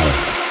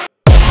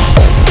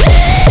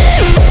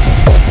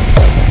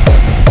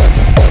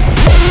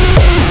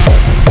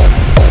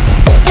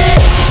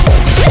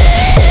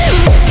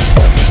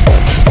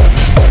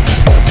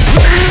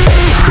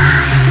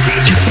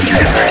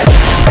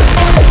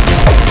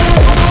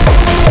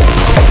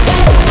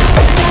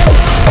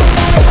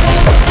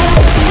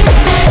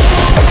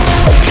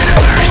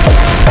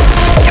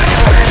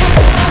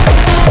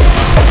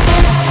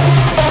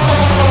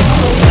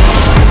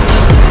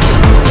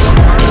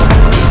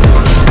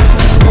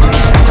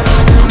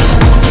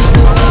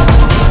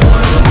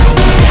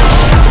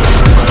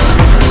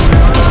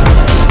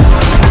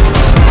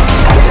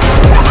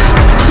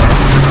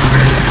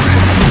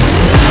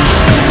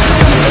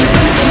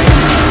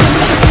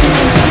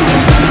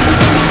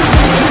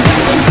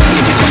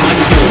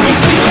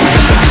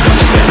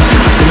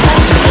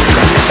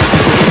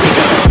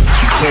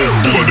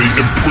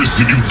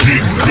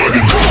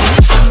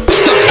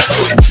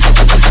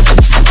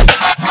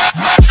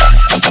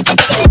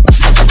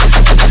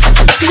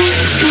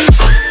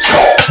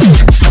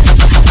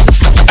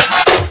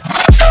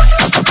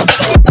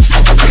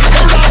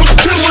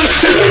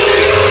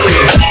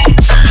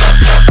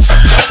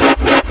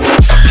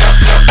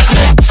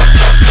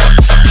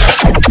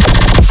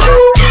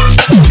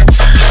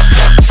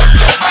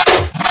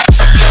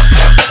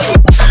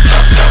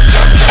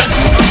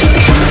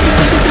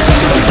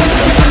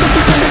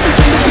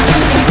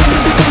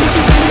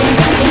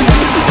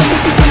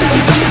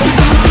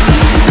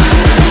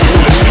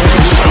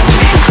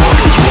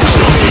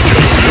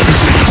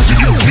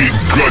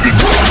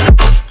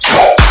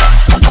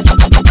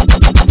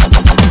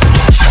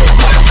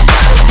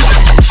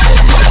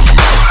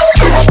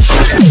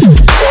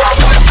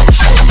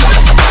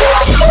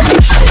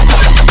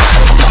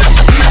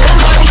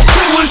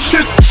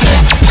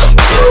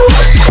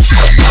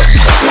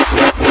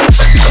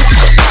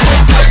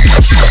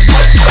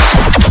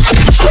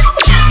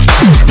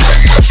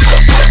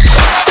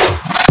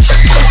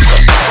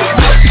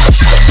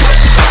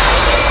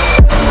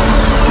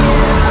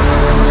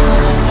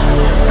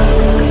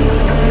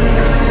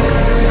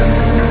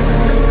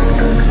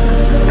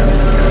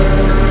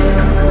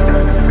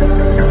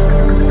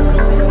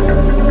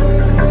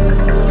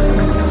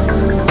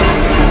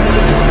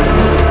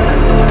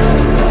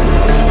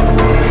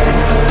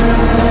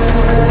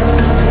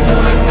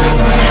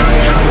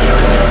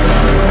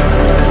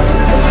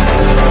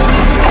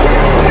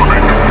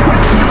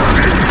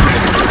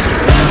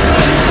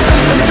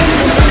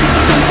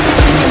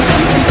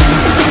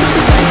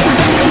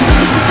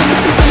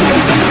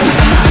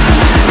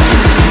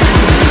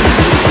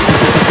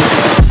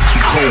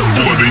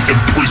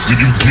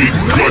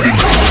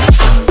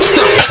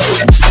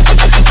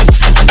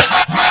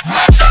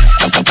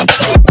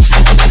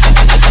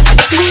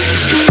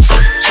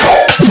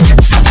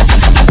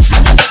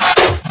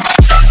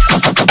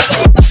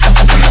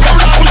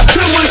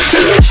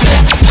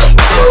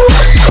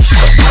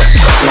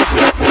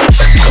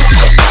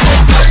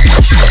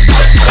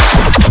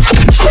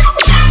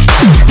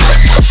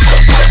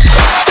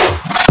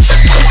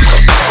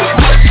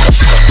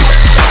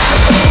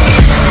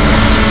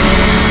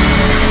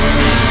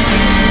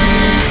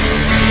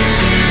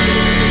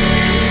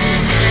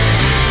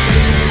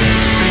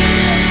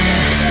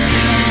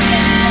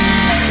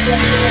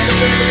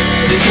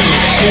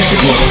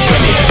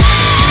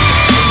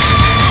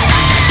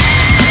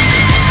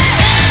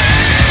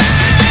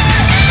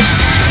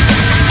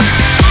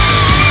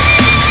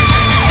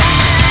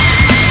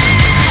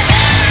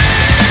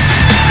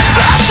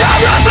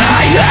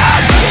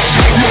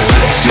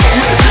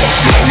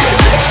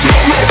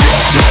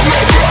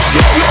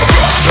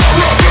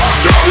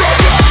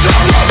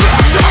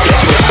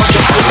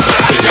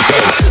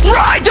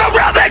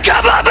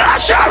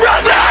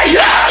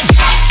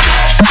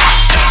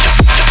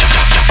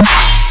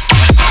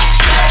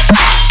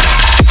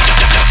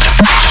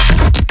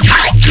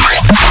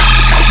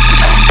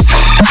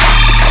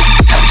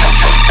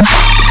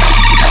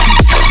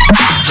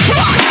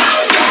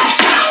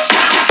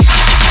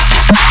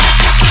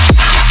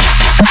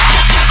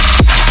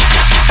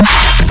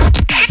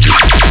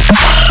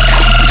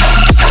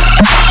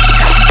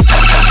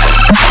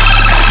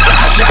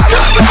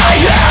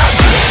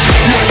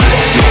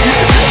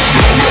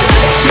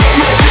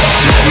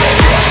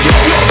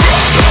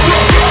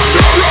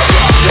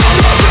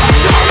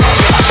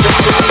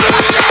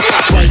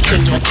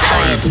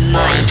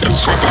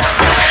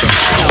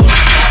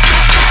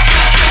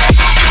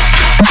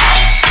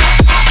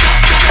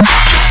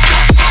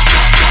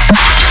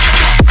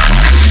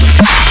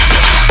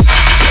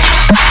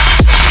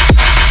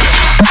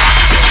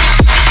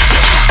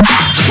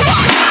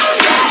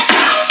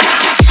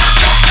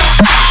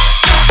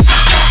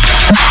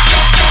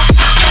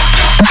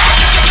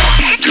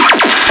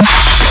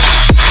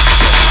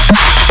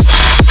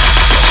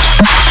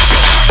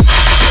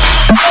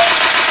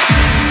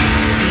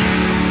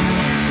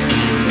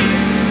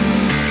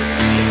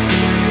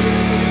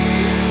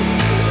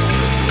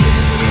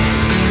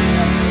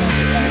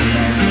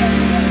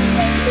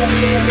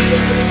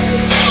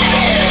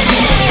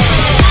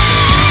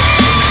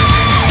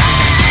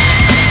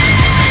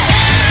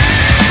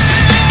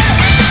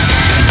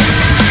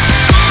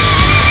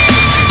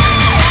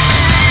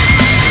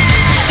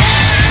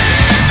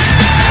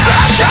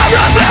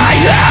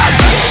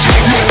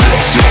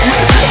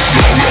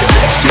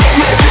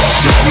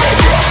 Right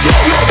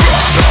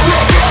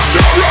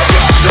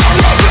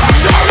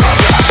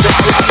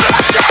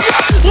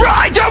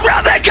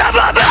around the come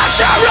of a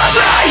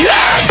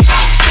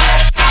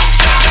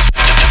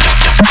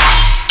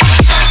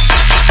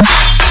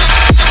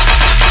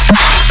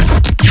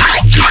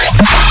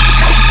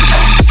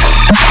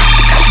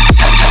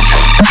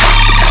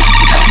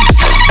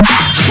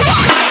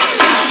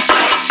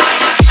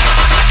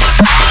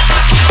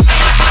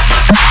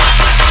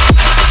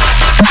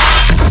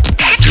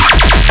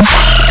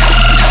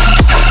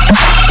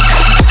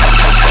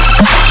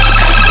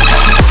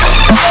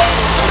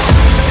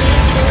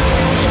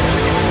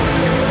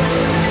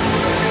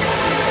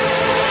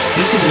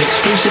This is an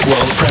exclusive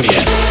world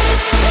premiere.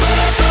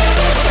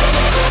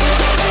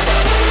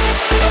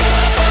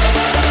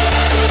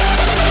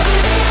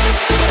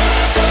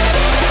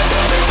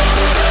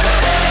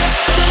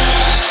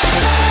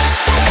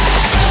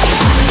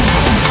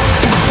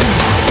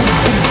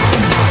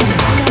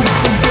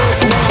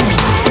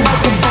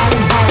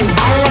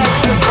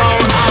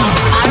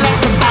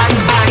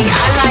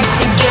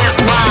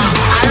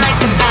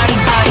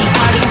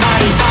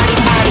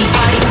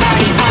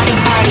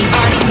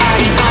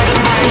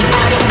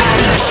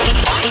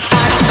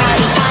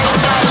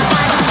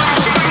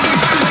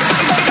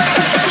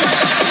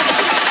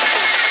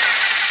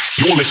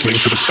 You're listening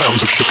to the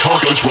sounds of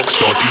Chicago's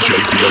rockstar DJ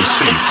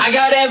DOC. I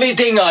got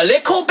everything a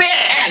little bit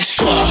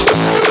extra.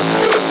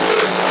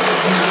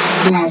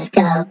 Let's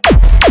go.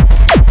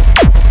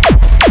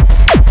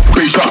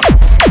 Beat up.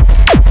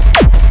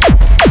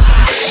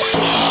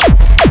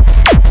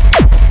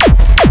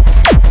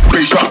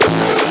 Beat up.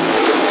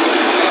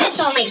 This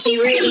song makes me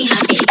really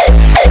happy.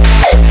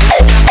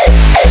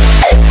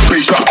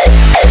 Beat up.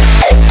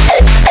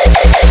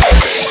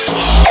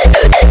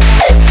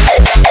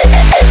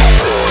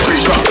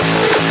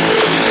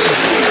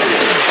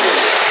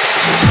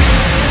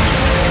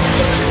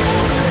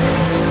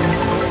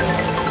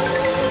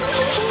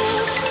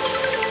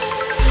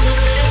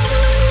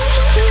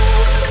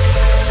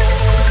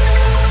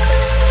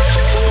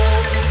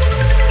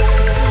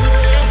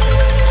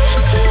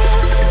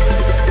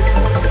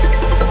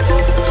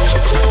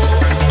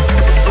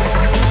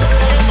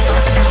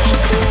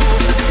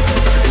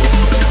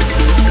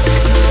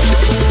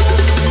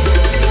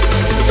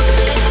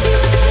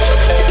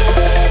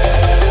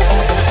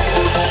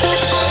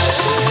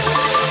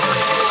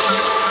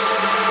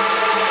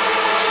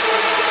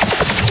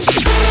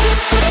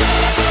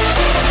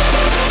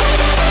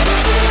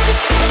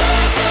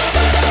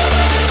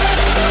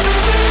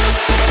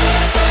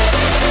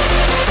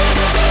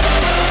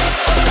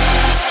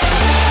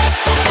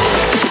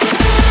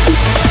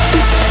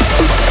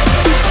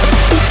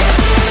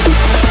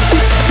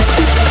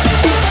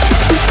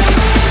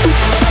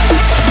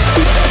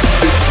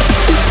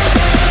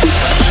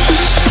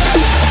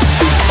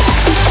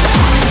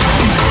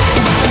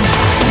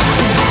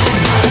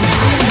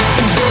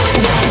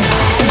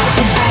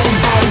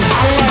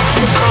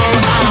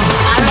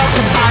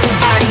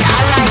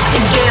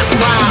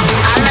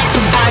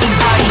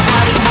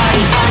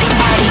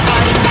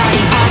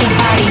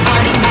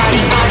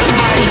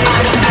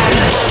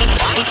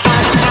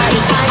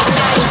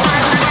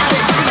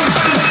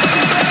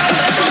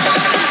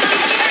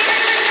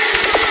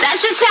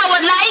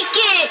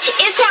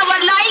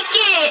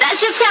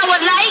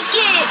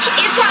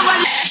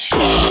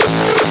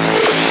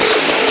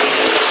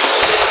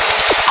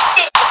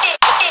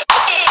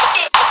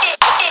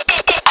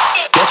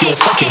 Your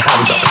fucking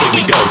hands up, here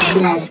we go.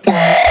 Let's go.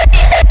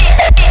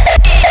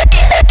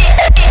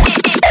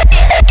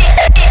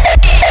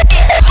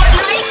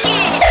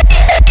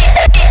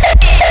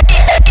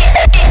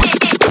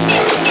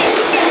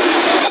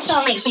 This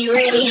song makes me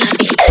really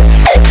happy.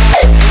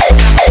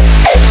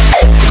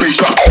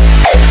 Beat up.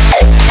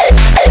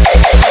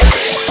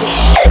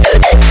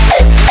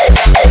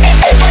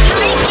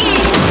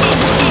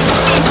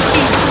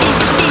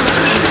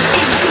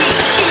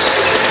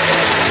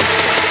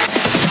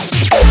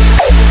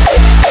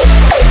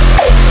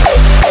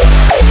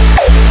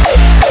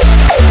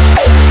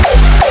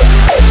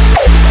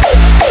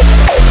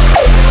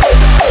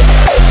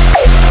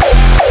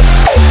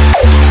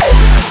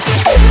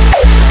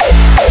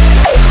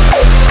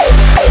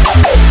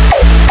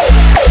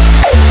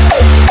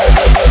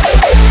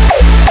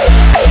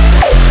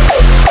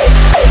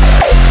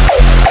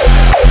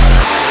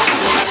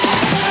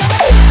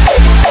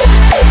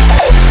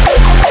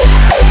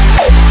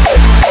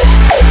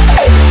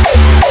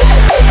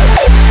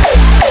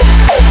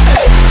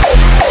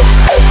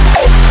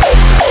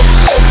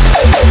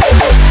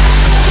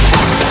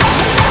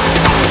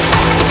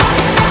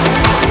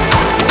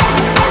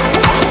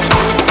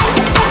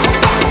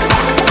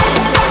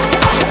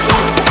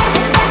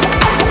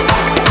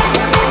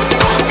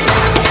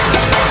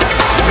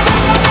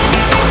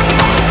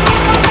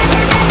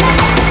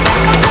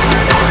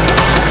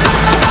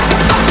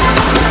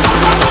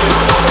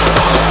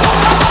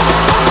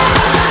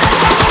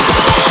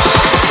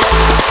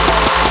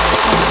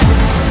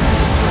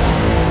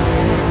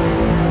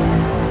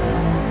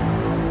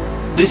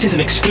 This is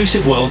an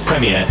exclusive world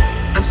premiere.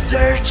 I'm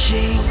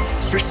searching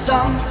for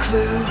some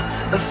clue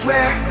of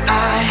where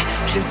I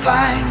can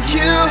find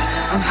you.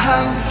 I'm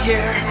hung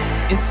here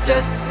in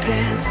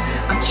suspense,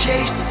 I'm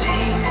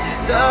chasing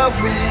the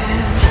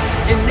wind.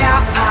 And now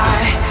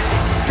I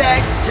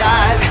suspect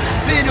I've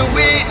been a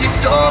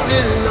witness all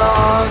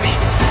along,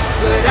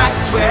 but I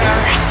swear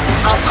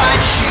I'll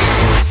find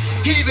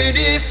you, even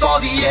if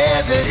all the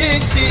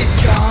evidence is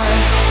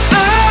gone.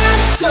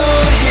 I'm so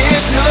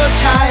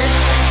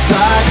hypnotized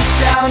by the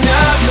sound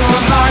of your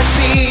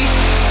heartbeat.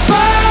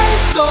 My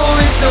soul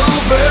is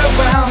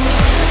overwhelmed,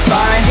 I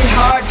find it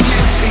hard to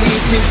be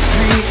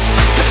discreet.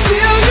 I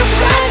feel your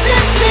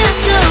presence in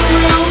the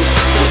room,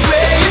 the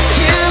way it's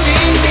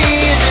killing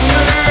me is a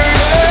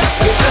murder.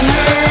 It's a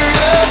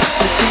murder.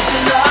 Let's take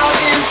the love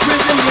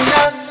imprisoning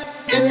us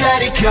and let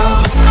it go.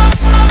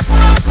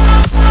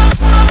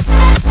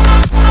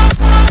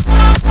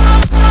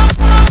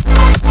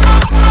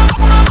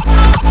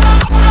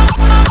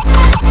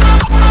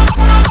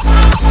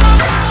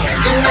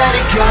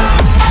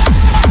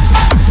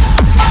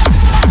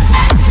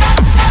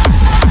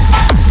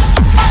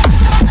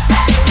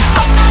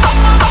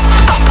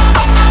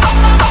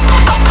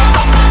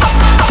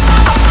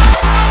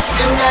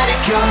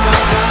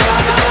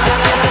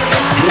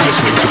 You're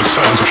listening to the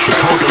sounds of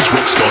Chicago's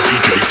rockstar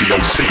DJ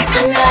DOC.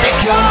 And let it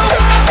go.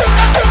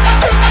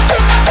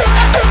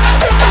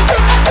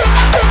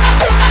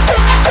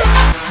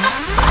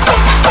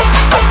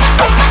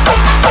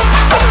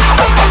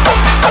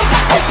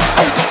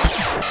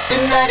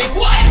 And let it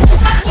go.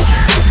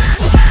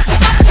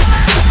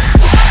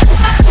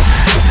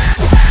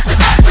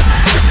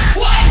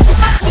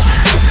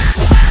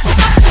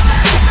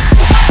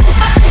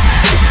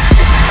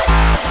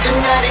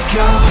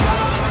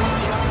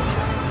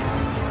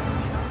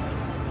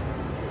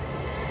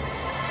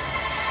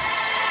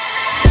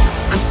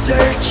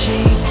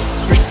 Searching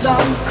for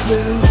some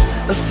clue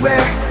of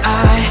where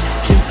I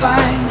can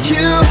find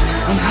you.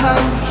 I'm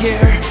hung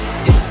here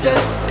in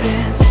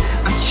suspense,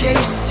 I'm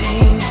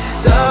chasing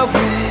the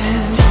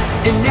wind.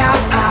 And now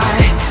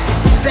I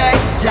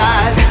suspect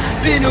I've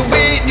been a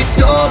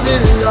witness all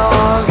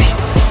along,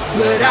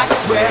 but I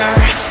swear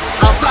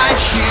I'll find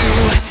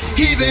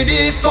you, even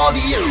if all the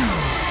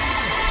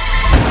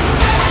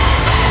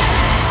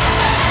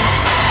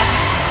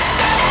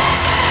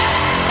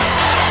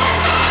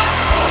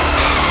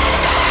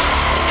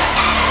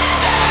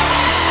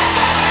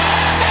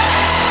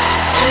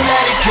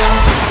let it go.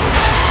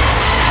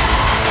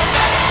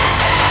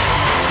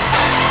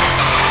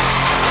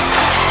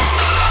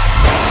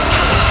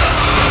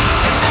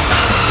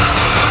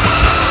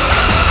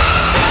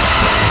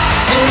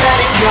 And let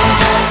it go.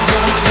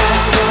 Let it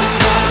go.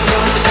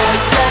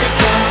 Let it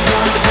go.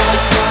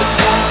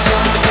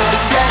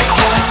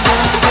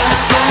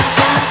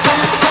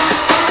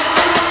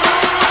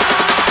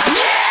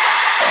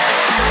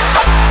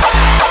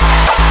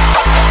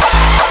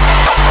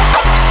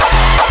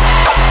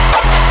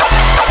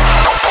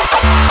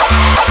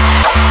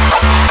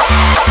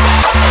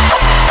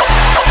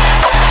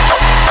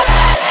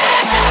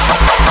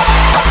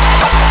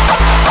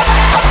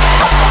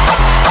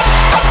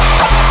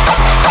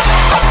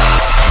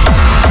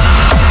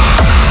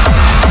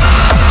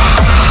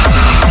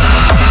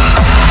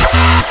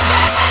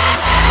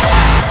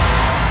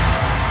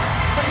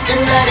 And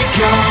let it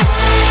go.